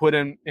ones I put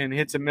in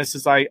hits and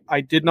misses.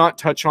 I did not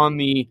touch on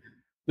the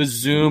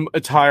Zoom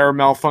attire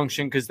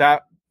malfunction because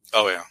that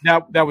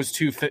was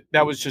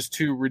just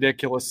too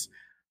ridiculous.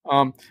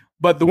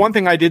 But the one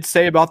thing I did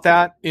say about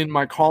that in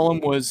my column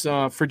was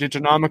for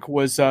Diginomic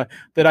was that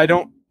I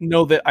don't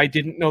know that I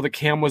didn't know the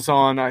cam was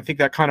on. I think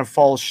that kind of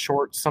falls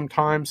short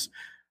sometimes.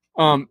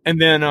 And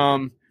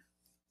then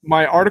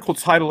my article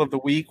title of the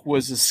week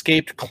was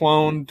 "Escaped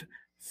Cloned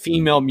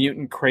female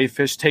mutant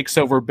crayfish takes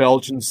over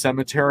Belgian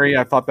cemetery.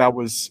 I thought that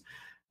was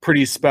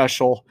pretty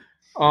special.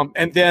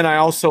 And then I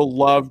also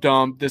loved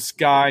this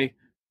guy.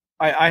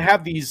 I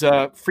have these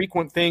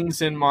frequent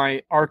things in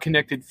my Our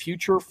Connected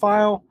Future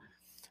file.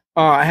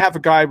 I have a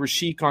guy,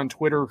 Rashik, on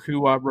Twitter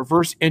who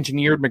reverse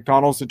engineered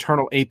McDonald's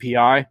internal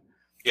API.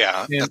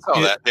 Yeah, I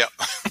saw that. Yeah.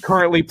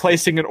 Currently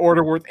placing an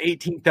order worth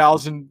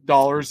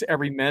 $18,000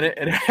 every minute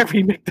at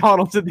every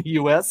McDonald's in the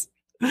U.S.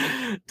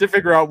 to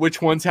figure out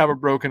which ones have a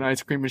broken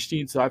ice cream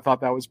machine. So I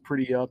thought that was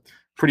pretty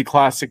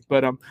classic.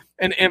 But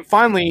and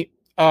finally,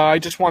 I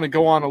just want to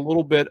go on a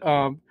little bit.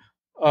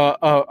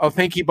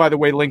 Thank you, by the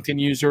way, LinkedIn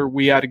user.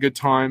 We had a good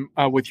time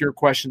with your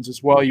questions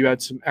as well. You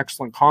had some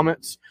excellent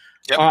comments.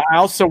 Yep. I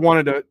also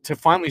wanted to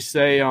finally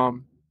say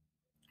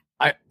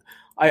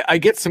I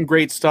get some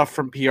great stuff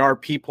from PR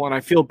people, and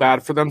I feel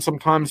bad for them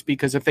sometimes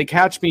because if they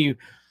catch me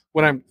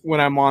when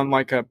I'm on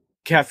like a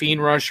caffeine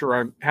rush or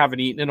I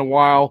haven't eaten in a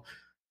while,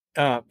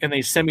 and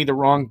they send me the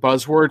wrong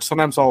buzzword,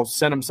 sometimes I'll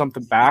send them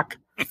something back.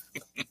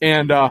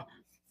 And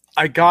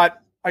I got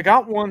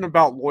one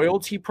about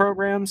loyalty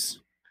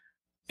programs,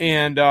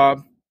 and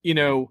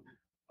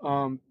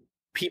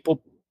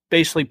people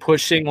basically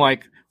pushing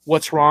like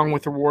what's wrong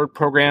with reward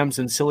programs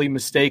and silly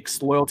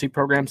mistakes, loyalty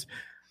programs,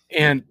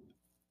 and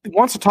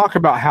wants to talk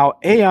about how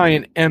AI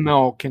and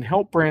ML can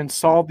help brands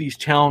solve these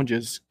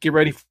challenges. Get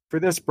ready for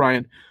this,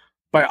 Brian,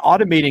 by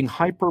automating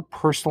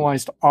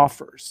hyper-personalized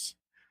offers.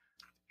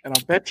 And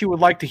I bet you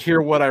would like to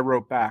hear what I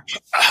wrote back.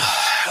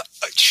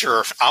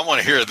 Sure. I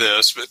want to hear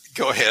this, but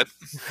go ahead.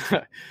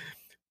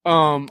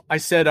 I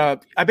said,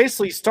 I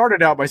basically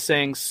started out by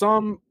saying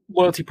some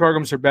loyalty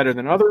programs are better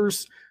than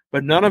others,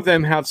 but none of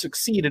them have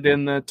succeeded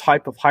in the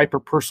type of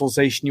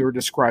hyper-personalization you were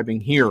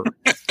describing here.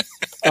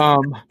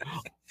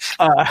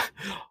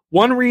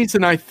 One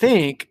reason I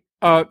think,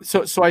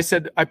 so I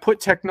said, I put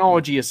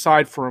technology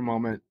aside for a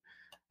moment.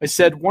 I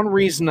said, one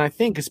reason I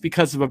think is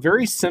because of a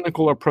very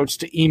cynical approach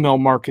to email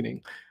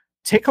marketing.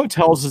 Take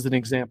hotels as an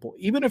example.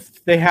 Even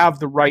if they have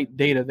the right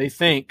data, they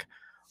think,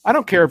 I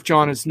don't care if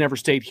John has never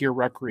stayed here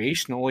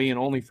recreationally and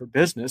only for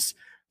business.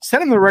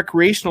 Send him the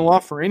recreational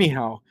offer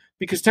anyhow,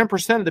 because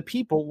 10% of the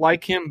people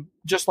like him,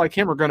 just like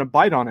him, are going to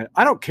bite on it.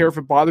 I don't care if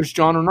it bothers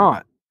John or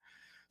not.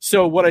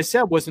 So what I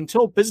said was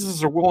until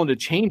businesses are willing to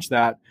change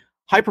that,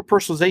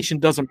 hyper-personalization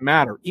doesn't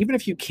matter, even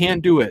if you can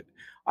do it.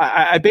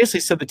 I basically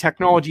said the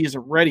technology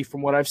isn't ready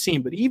from what I've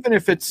seen, but even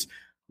if it's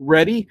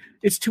ready,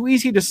 it's too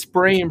easy to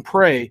spray and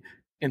pray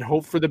and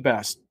hope for the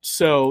best.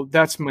 So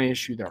that's my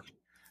issue there.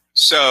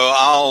 So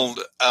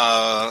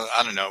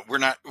I don't know.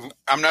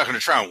 I'm not going to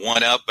try and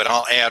one up, but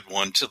I'll add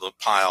one to the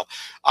pile.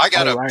 I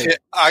got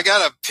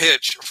a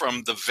pitch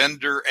from the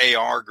vendor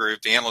AR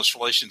group, the analyst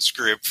relations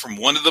group, from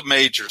one of the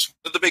majors,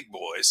 one of the big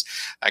boys.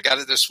 I got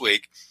it this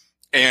week,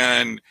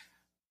 and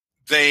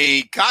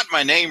they got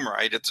my name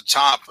right at the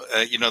top.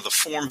 The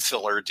form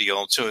filler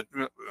deal. So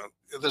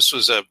this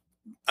was a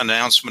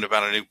announcement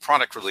about a new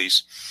product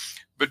release,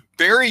 but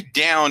buried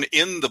down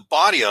in the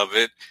body of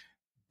it,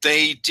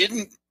 they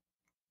didn't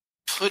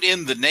put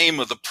in the name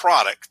of the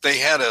product. They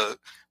had a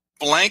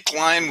blank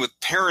line with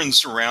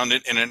parens around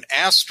it and an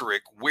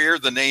asterisk where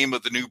the name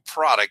of the new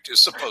product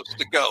is supposed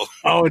to go.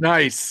 Oh,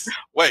 nice.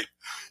 Wait,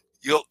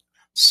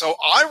 so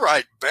I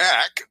write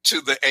back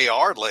to the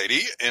AR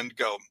lady and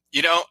go,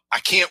 I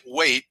can't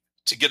wait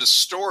to get a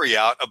story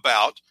out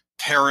about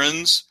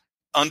parens,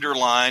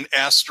 underline,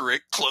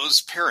 asterisk,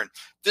 close parent.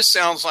 This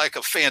sounds like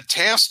a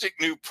fantastic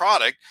new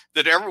product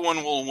that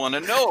everyone will want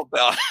to know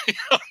about.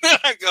 Then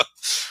I go,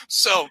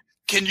 so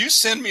can you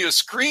send me a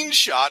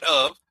screenshot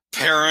of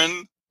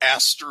parent,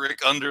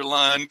 asterisk,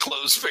 underline,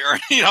 close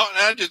parent? And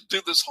I just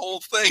do this whole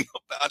thing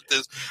about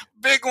this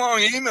big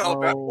long email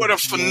about what a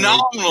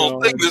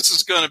phenomenal thing this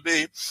is going to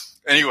be.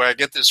 Anyway, I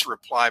get this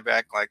reply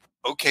back like,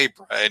 okay,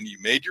 Brian, you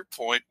made your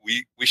point.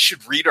 We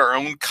should read our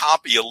own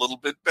copy a little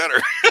bit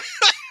better.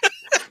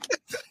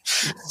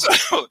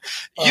 So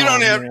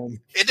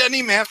it doesn't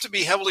even have to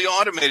be heavily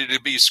automated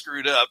to be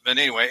screwed up. But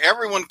anyway,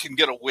 everyone can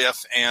get a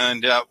whiff.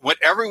 And what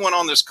everyone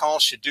on this call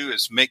should do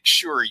is make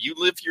sure you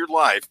live your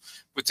life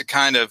with the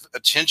kind of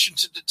attention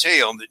to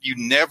detail that you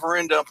never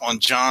end up on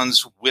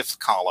John's whiff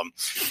column.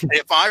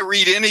 If I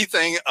read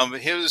anything of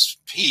his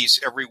piece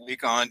every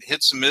week on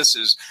hits and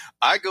misses,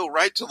 I go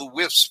right to the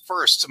whiffs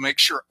first to make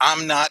sure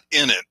I'm not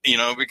in it,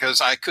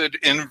 because I could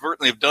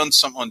inadvertently have done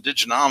something on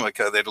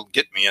Diginomica that'll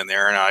get me in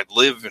there, and I'd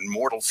live in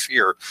mortal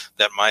fear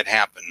that might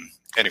happen.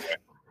 Anyway.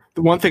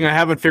 The one thing I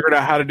haven't figured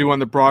out how to do on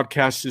the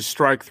broadcast is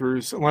strike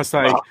throughs, unless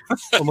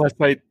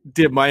I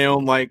did my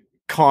own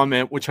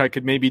comment, which I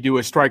could maybe do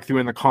a strike through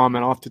in the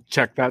comment. I'll have to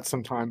check that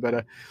sometime,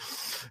 but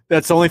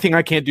that's the only thing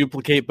I can't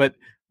duplicate. But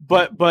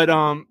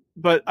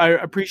I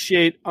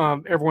appreciate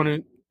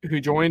everyone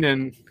who joined,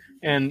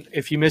 and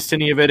if you missed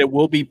any of it, it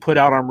will be put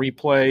out on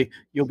replay.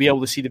 You'll be able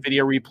to see the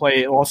video replay.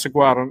 It'll also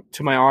go out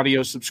to my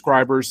audio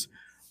subscribers.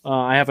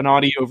 I have an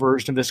audio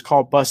version of this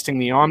called Busting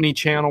the Omni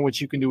Channel,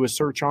 which you can do a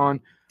search on.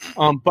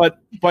 But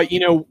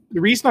the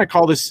reason I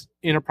call this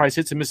Enterprise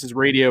Hits and Misses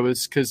Radio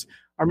is because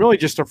I'm really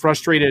just a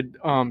frustrated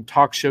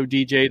talk show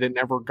DJ that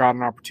never got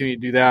an opportunity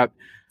to do that.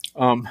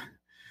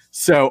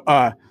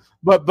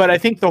 But I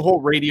think the whole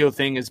radio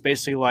thing is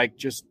basically like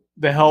just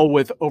the hell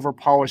with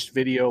overpolished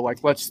video.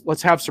 Like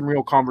let's have some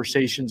real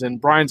conversations. And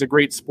Brian's a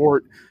great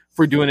sport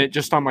for doing it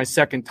just on my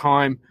second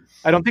time.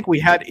 I don't think we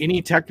had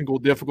any technical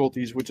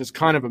difficulties, which is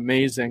kind of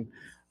amazing.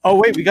 Oh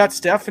wait, we got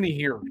Stephanie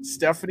here.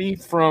 Stephanie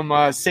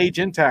from Sage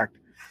Intact.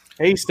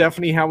 Hey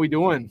Stephanie, how we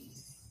doing?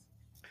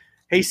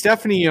 Hey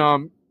Stephanie,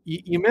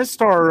 you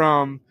missed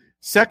our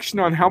section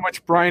on how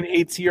much Brian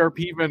hates ERP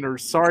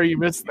vendors. Sorry you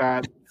missed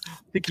that.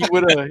 I think you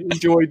would have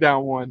enjoyed that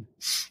one.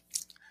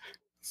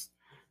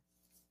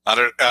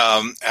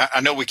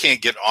 I know we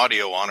can't get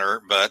audio on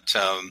her, but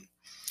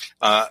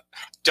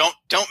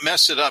don't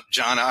mess it up,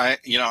 John. I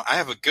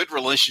have a good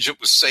relationship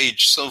with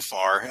Sage so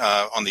far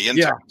on the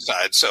Intact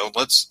side, so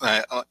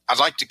I'd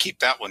like to keep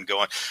that one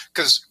going,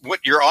 because what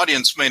your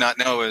audience may not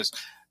know is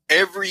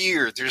every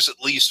year there's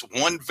at least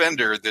one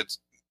vendor that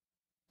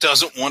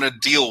doesn't want to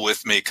deal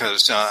with me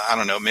because I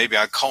don't know, maybe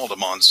I called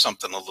him on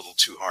something a little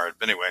too hard.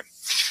 But anyway,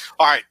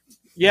 all right.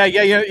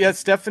 Yeah,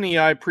 Stephanie,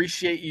 I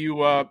appreciate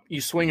you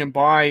swinging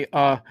by.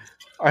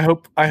 I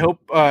hope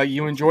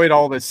you enjoyed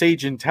all the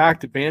Sage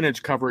Intact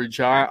Advantage coverage.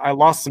 I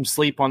lost some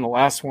sleep on the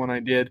last one I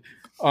did.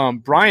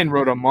 Brian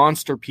wrote a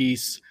monster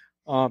piece.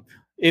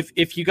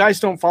 If you guys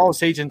don't follow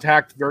Sage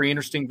Intact, very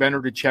interesting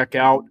vendor to check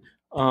out.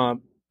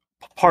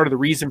 Part of the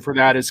reason for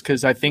that is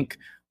because I think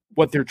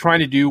what they're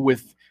trying to do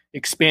with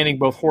expanding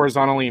both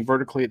horizontally and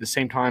vertically at the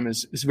same time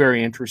is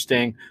very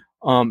interesting.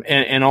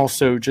 And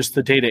also just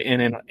the data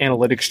and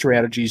analytic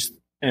strategies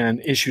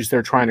and issues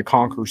they're trying to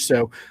conquer.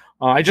 So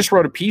I just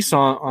wrote a piece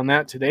on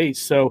that today.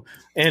 So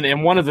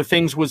and one of the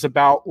things was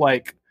about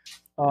like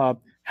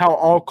how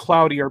all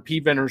cloud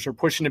ERP vendors are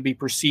pushing to be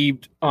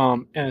perceived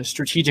as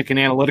strategic and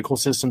analytical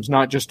systems,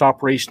 not just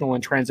operational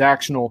and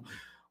transactional.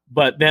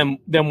 But then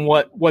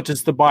what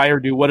does the buyer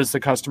do? What does the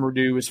customer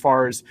do? As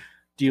far as,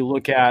 do you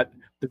look at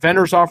the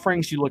vendor's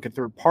offerings? You look at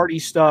third-party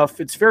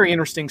stuff. It's very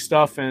interesting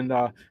stuff, and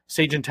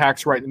Sage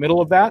Intact's right in the middle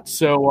of that.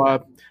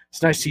 So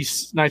it's nice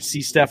to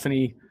see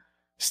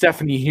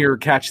Stephanie here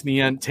catching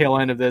the tail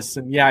end of this.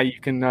 And yeah,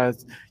 you can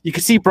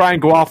see Brian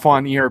go off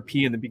on ERP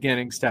in the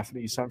beginning,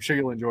 Stephanie. So I'm sure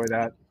you'll enjoy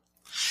that.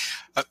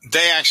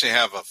 They actually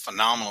have a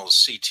phenomenal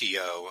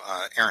CTO,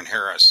 Aaron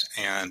Harris,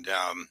 and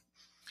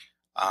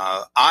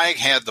I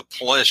had the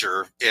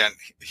pleasure, and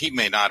he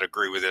may not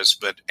agree with this,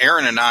 but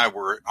Aaron and I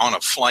were on a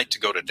flight to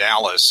go to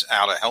Dallas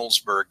out of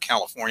Hellsburg,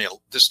 California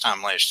this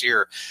time last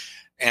year.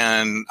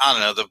 And I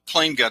don't know, the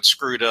plane got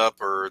screwed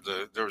up or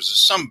there was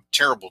some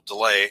terrible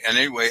delay. And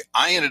anyway,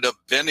 I ended up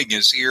bending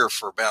his ear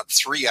for about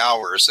 3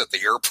 hours at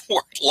the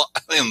airport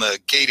in the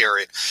gate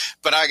area.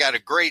 But I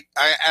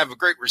have a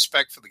great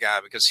respect for the guy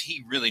because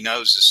he really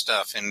knows his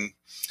stuff. And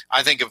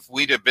I think if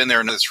we'd have been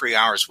there another 3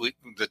 hours,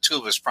 the two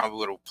of us probably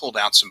would have pulled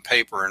out some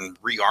paper and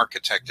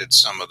re-architected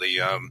some of the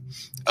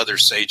other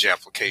Sage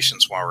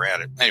applications while we're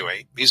at it.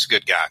 Anyway, he's a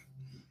good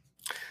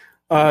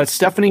guy.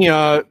 Stephanie,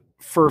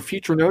 for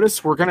future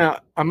notice,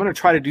 I'm gonna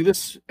try to do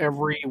this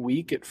every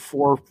week at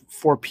 4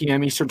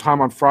 p.m. Eastern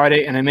time on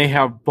Friday, and I may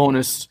have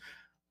bonus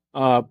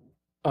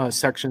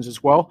sections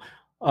as well.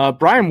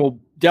 Brian will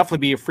definitely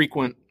be a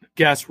frequent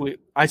guest.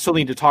 I still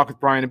need to talk with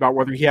Brian about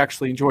whether he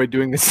actually enjoyed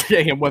doing this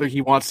today and whether he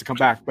wants to come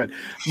back. But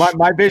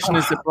my vision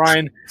is that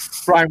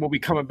Brian will be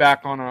coming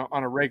back on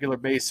a regular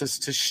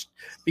basis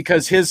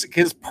because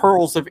his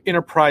pearls of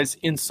enterprise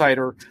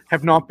insider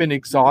have not been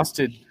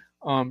exhausted,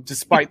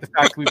 despite the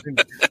fact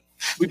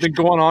we've been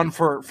going on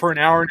for an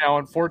hour now.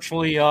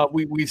 Unfortunately,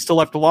 we still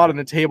left a lot on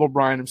the table,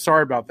 Brian. I'm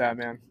sorry about that,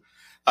 man.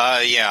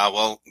 Yeah,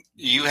 well,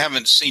 you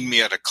haven't seen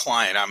me at a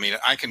client. I mean,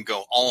 I can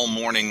go all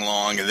morning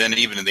long and then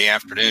even in the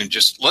afternoon.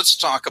 Just let's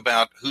talk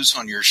about who's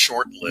on your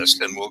short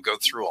list, and we'll go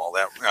through all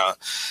that.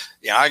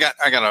 Yeah, I got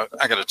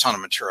a ton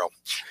of material.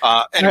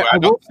 Anyway,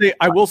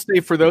 I will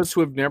say for those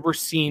who have never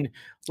seen,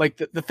 like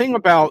the thing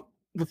about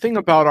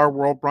our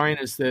world, Brian,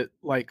 is that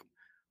like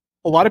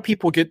a lot of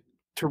people get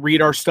to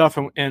read our stuff,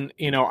 and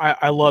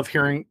I love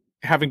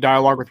having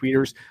dialogue with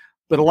readers,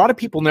 but a lot of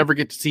people never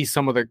get to see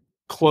some of the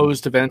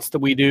closed events that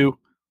we do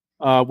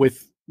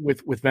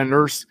with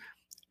vendors,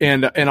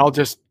 and I'll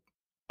just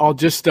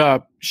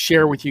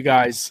share with you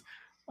guys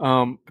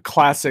a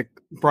classic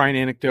Brian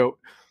anecdote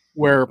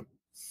where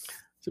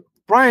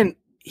Brian,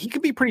 he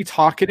could be pretty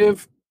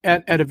talkative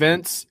at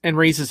events and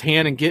raise his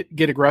hand and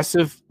get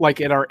aggressive,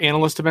 like at our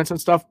analyst events and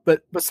stuff,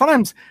 but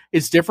sometimes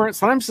it's different.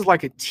 Sometimes it's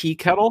like a tea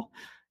kettle,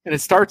 and it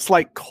starts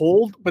like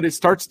cold, but it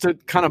starts to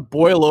kind of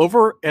boil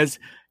over as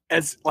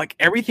like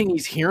everything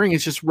he's hearing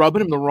is just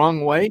rubbing him the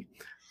wrong way.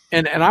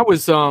 And I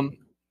was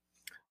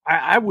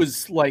I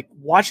was like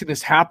watching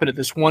this happen at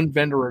this one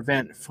vendor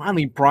event.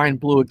 Finally, Brian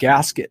blew a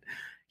gasket.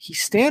 He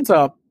stands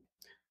up,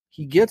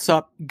 he gets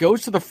up,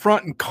 goes to the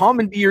front and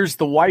commandeers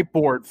the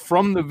whiteboard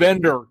from the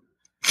vendor,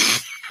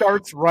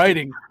 starts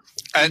writing.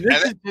 And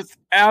this is just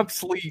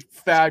absolutely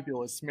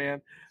fabulous,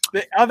 man.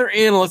 The other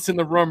analysts in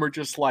the room are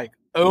just like,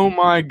 oh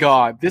my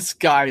God, this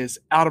guy is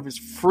out of his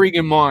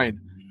friggin' mind.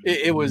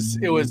 It was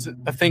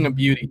a thing of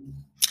beauty.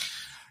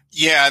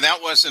 Yeah,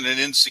 that wasn't an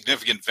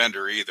insignificant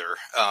vendor either.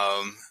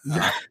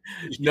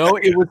 No,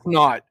 it was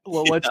not.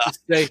 Well, let's Yeah. just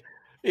say,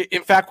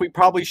 in fact, we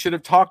probably should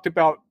have talked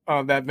about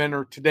that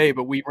vendor today,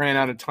 but we ran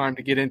out of time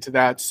to get into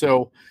that.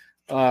 So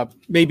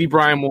maybe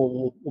Brian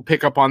will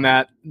pick up on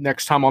that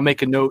next time. I'll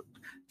make a note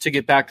to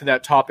get back to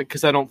that topic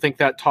because I don't think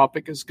that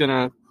topic is going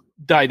to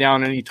die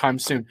down anytime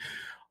soon.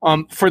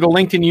 For the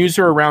LinkedIn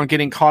user around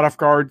getting caught off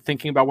guard,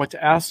 thinking about what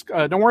to ask,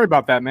 don't worry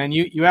about that, man.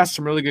 You asked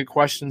some really good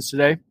questions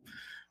today.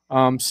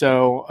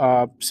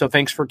 So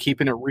thanks for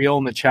keeping it real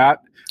in the chat.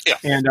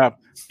 Yeah.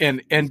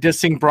 And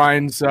dissing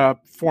Brian's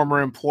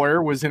former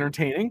employer was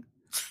entertaining.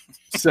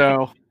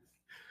 So,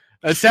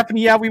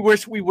 Stephanie, yeah, we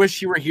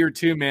wish you were here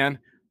too, man.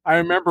 I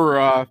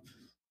remember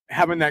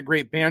having that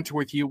great banter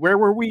with you. Where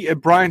were we? At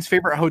Brian's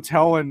favorite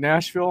hotel in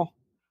Nashville?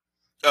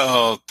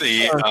 Oh,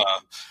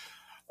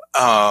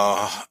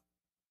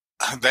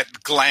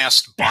 that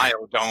glass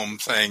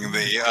biodome thing.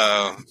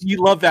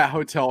 You love that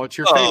hotel. It's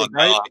your favorite,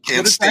 right? No, I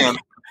can't stand.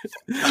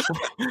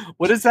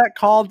 What is that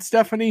called,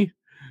 Stephanie?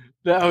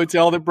 The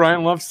hotel that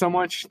Brian loves so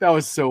much? That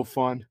was so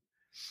fun.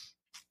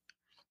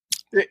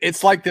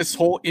 It's like this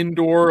whole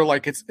indoor,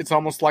 like it's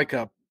almost like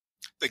the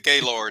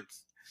Gaylord.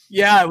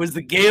 Yeah, it was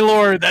the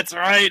Gaylord. That's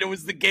right. It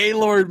was the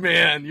Gaylord,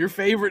 man. Your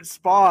favorite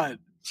spot.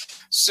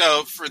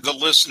 So for the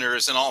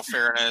listeners, in all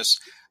fairness,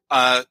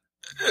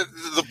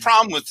 the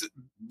problem with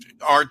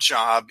our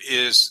job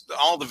is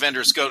all the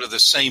vendors go to the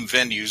same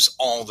venues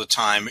all the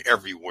time,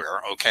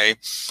 everywhere. Okay.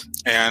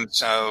 And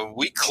so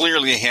we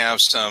clearly have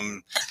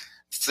some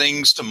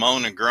things to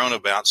moan and groan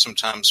about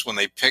sometimes when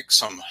they pick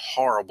some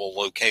horrible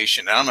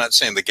location. And I'm not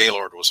saying the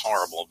Gaylord was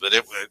horrible, but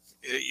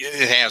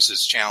it has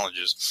its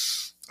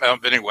challenges.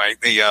 But anyway,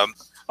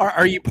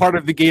 Are you part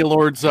of the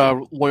Gaylord's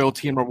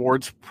loyalty and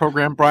rewards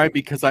program, Brian?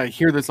 Because I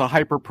hear there's a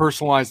hyper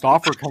personalized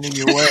offer coming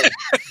your way.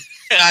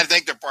 I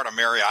think they're part of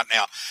Marriott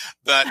now,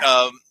 but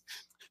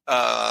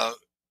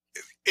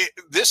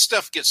this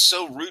stuff gets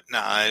so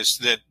routinized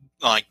that,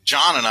 like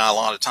John and I, a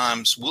lot of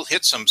times we'll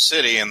hit some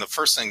city, and the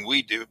first thing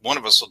one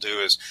of us will do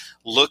is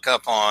look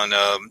up on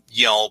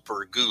Yelp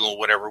or Google,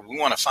 whatever. We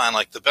want to find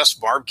like the best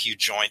barbecue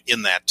joint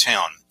in that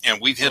town,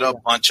 and we've hit a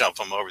bunch of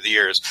them over the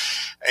years.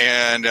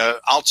 And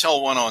I'll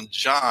tell one on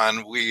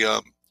John. We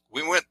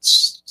went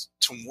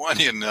to one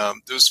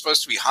that was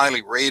supposed to be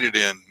highly rated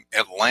in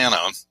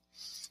Atlanta.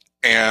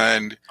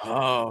 And that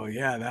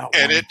one.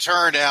 And it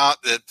turned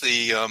out that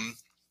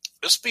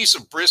this piece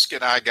of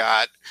brisket I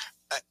got,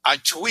 I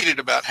tweeted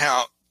about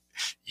how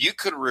you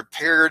could have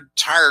repaired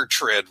tire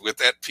tread with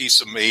that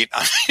piece of meat.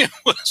 I mean,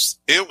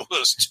 it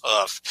was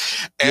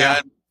tough.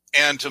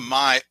 And to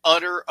my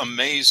utter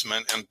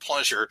amazement and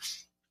pleasure,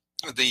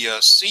 the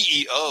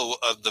CEO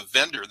of the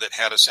vendor that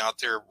had us out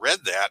there read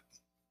that.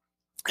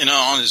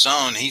 On his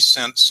own, he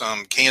sent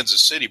some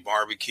Kansas City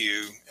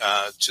barbecue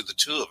to the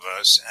two of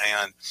us,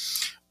 and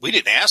we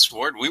didn't ask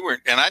for it.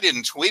 And I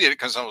didn't tweet it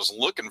because I was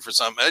looking for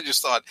something. I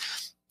just thought,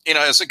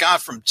 as a guy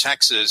from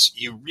Texas,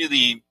 you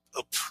really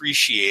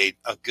appreciate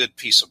a good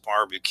piece of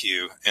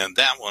barbecue, and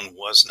that one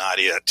was not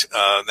it.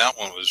 That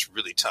one was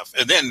really tough.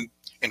 And then,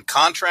 in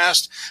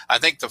contrast, I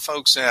think the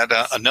folks at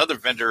another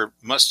vendor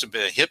must have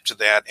been hip to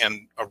that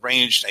and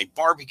arranged a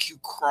barbecue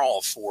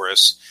crawl for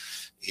us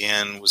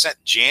was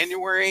that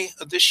January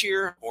of this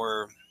year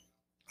or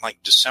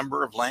like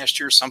December of last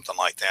year, something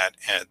like that.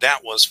 And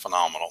that was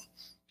phenomenal,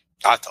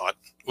 I thought.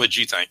 What'd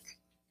you think?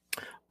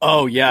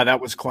 Oh, yeah,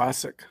 that was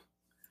classic.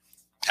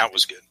 That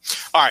was good.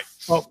 All right.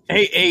 Well,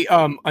 hey,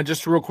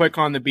 just real quick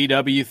on the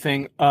BW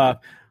thing.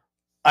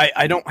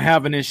 I don't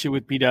have an issue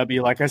with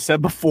BW. Like I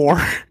said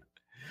before,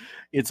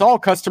 it's all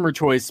customer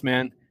choice,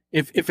 man.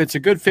 If it's a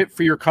good fit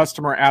for your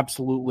customer,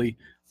 absolutely.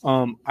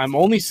 I'm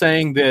only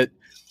saying that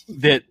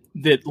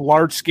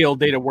large scale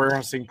data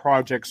warehousing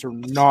projects are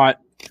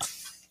not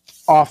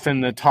often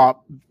the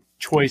top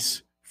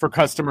choice for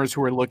customers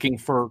who are looking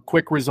for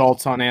quick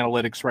results on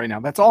analytics right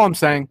now. That's all I'm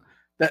saying.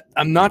 That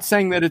I'm not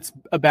saying that it's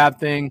a bad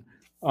thing.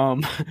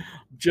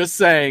 Just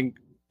saying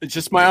it's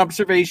just my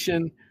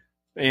observation,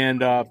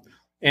 and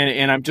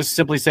I'm just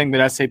simply saying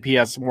that SAP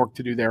has some work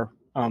to do there.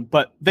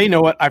 But they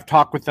know it. I've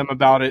talked with them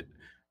about it.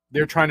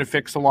 They're trying to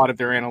fix a lot of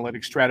their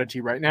analytics strategy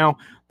right now.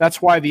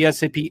 That's why the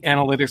SAP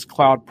Analytics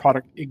Cloud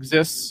product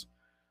exists.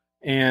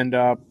 And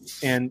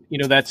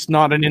that's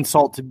not an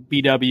insult to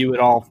BW at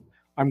all.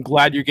 I'm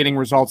glad you're getting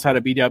results out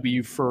of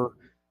BW for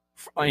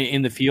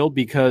in the field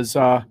because,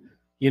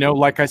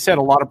 like I said,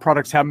 a lot of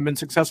products haven't been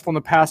successful in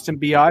the past in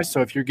BI.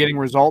 So if you're getting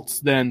results,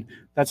 then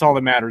that's all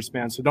that matters,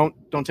 man. So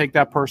don't take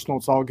that personal.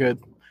 It's all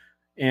good.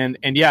 And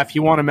yeah, if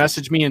you want to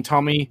message me and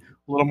tell me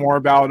a little more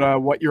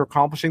about what you're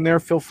accomplishing there,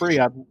 feel free.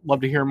 I'd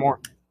love to hear more.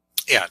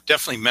 Yeah,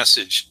 definitely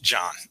message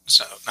John.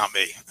 So not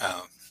me.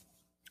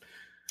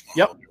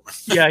 Yep.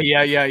 Yeah.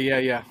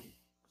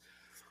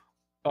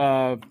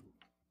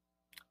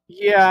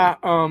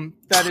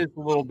 That is a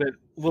little bit,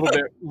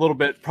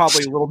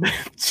 probably a little bit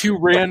too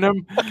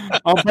random.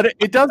 But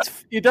it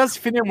does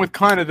fit in with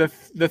kind of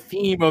the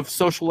theme of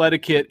social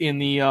etiquette in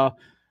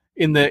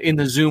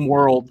the Zoom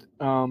world.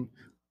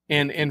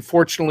 And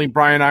fortunately,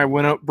 Brian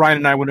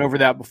and I went over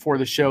that before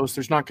the show, so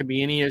there's not going to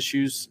be any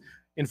issues.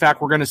 In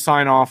fact, we're going to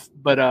sign off.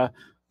 But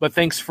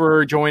thanks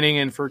for joining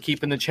and for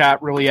keeping the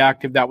chat really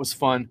active. That was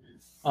fun.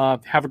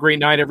 Have a great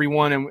night,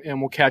 everyone,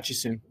 and we'll catch you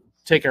soon.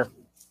 Take care.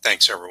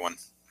 Thanks, everyone.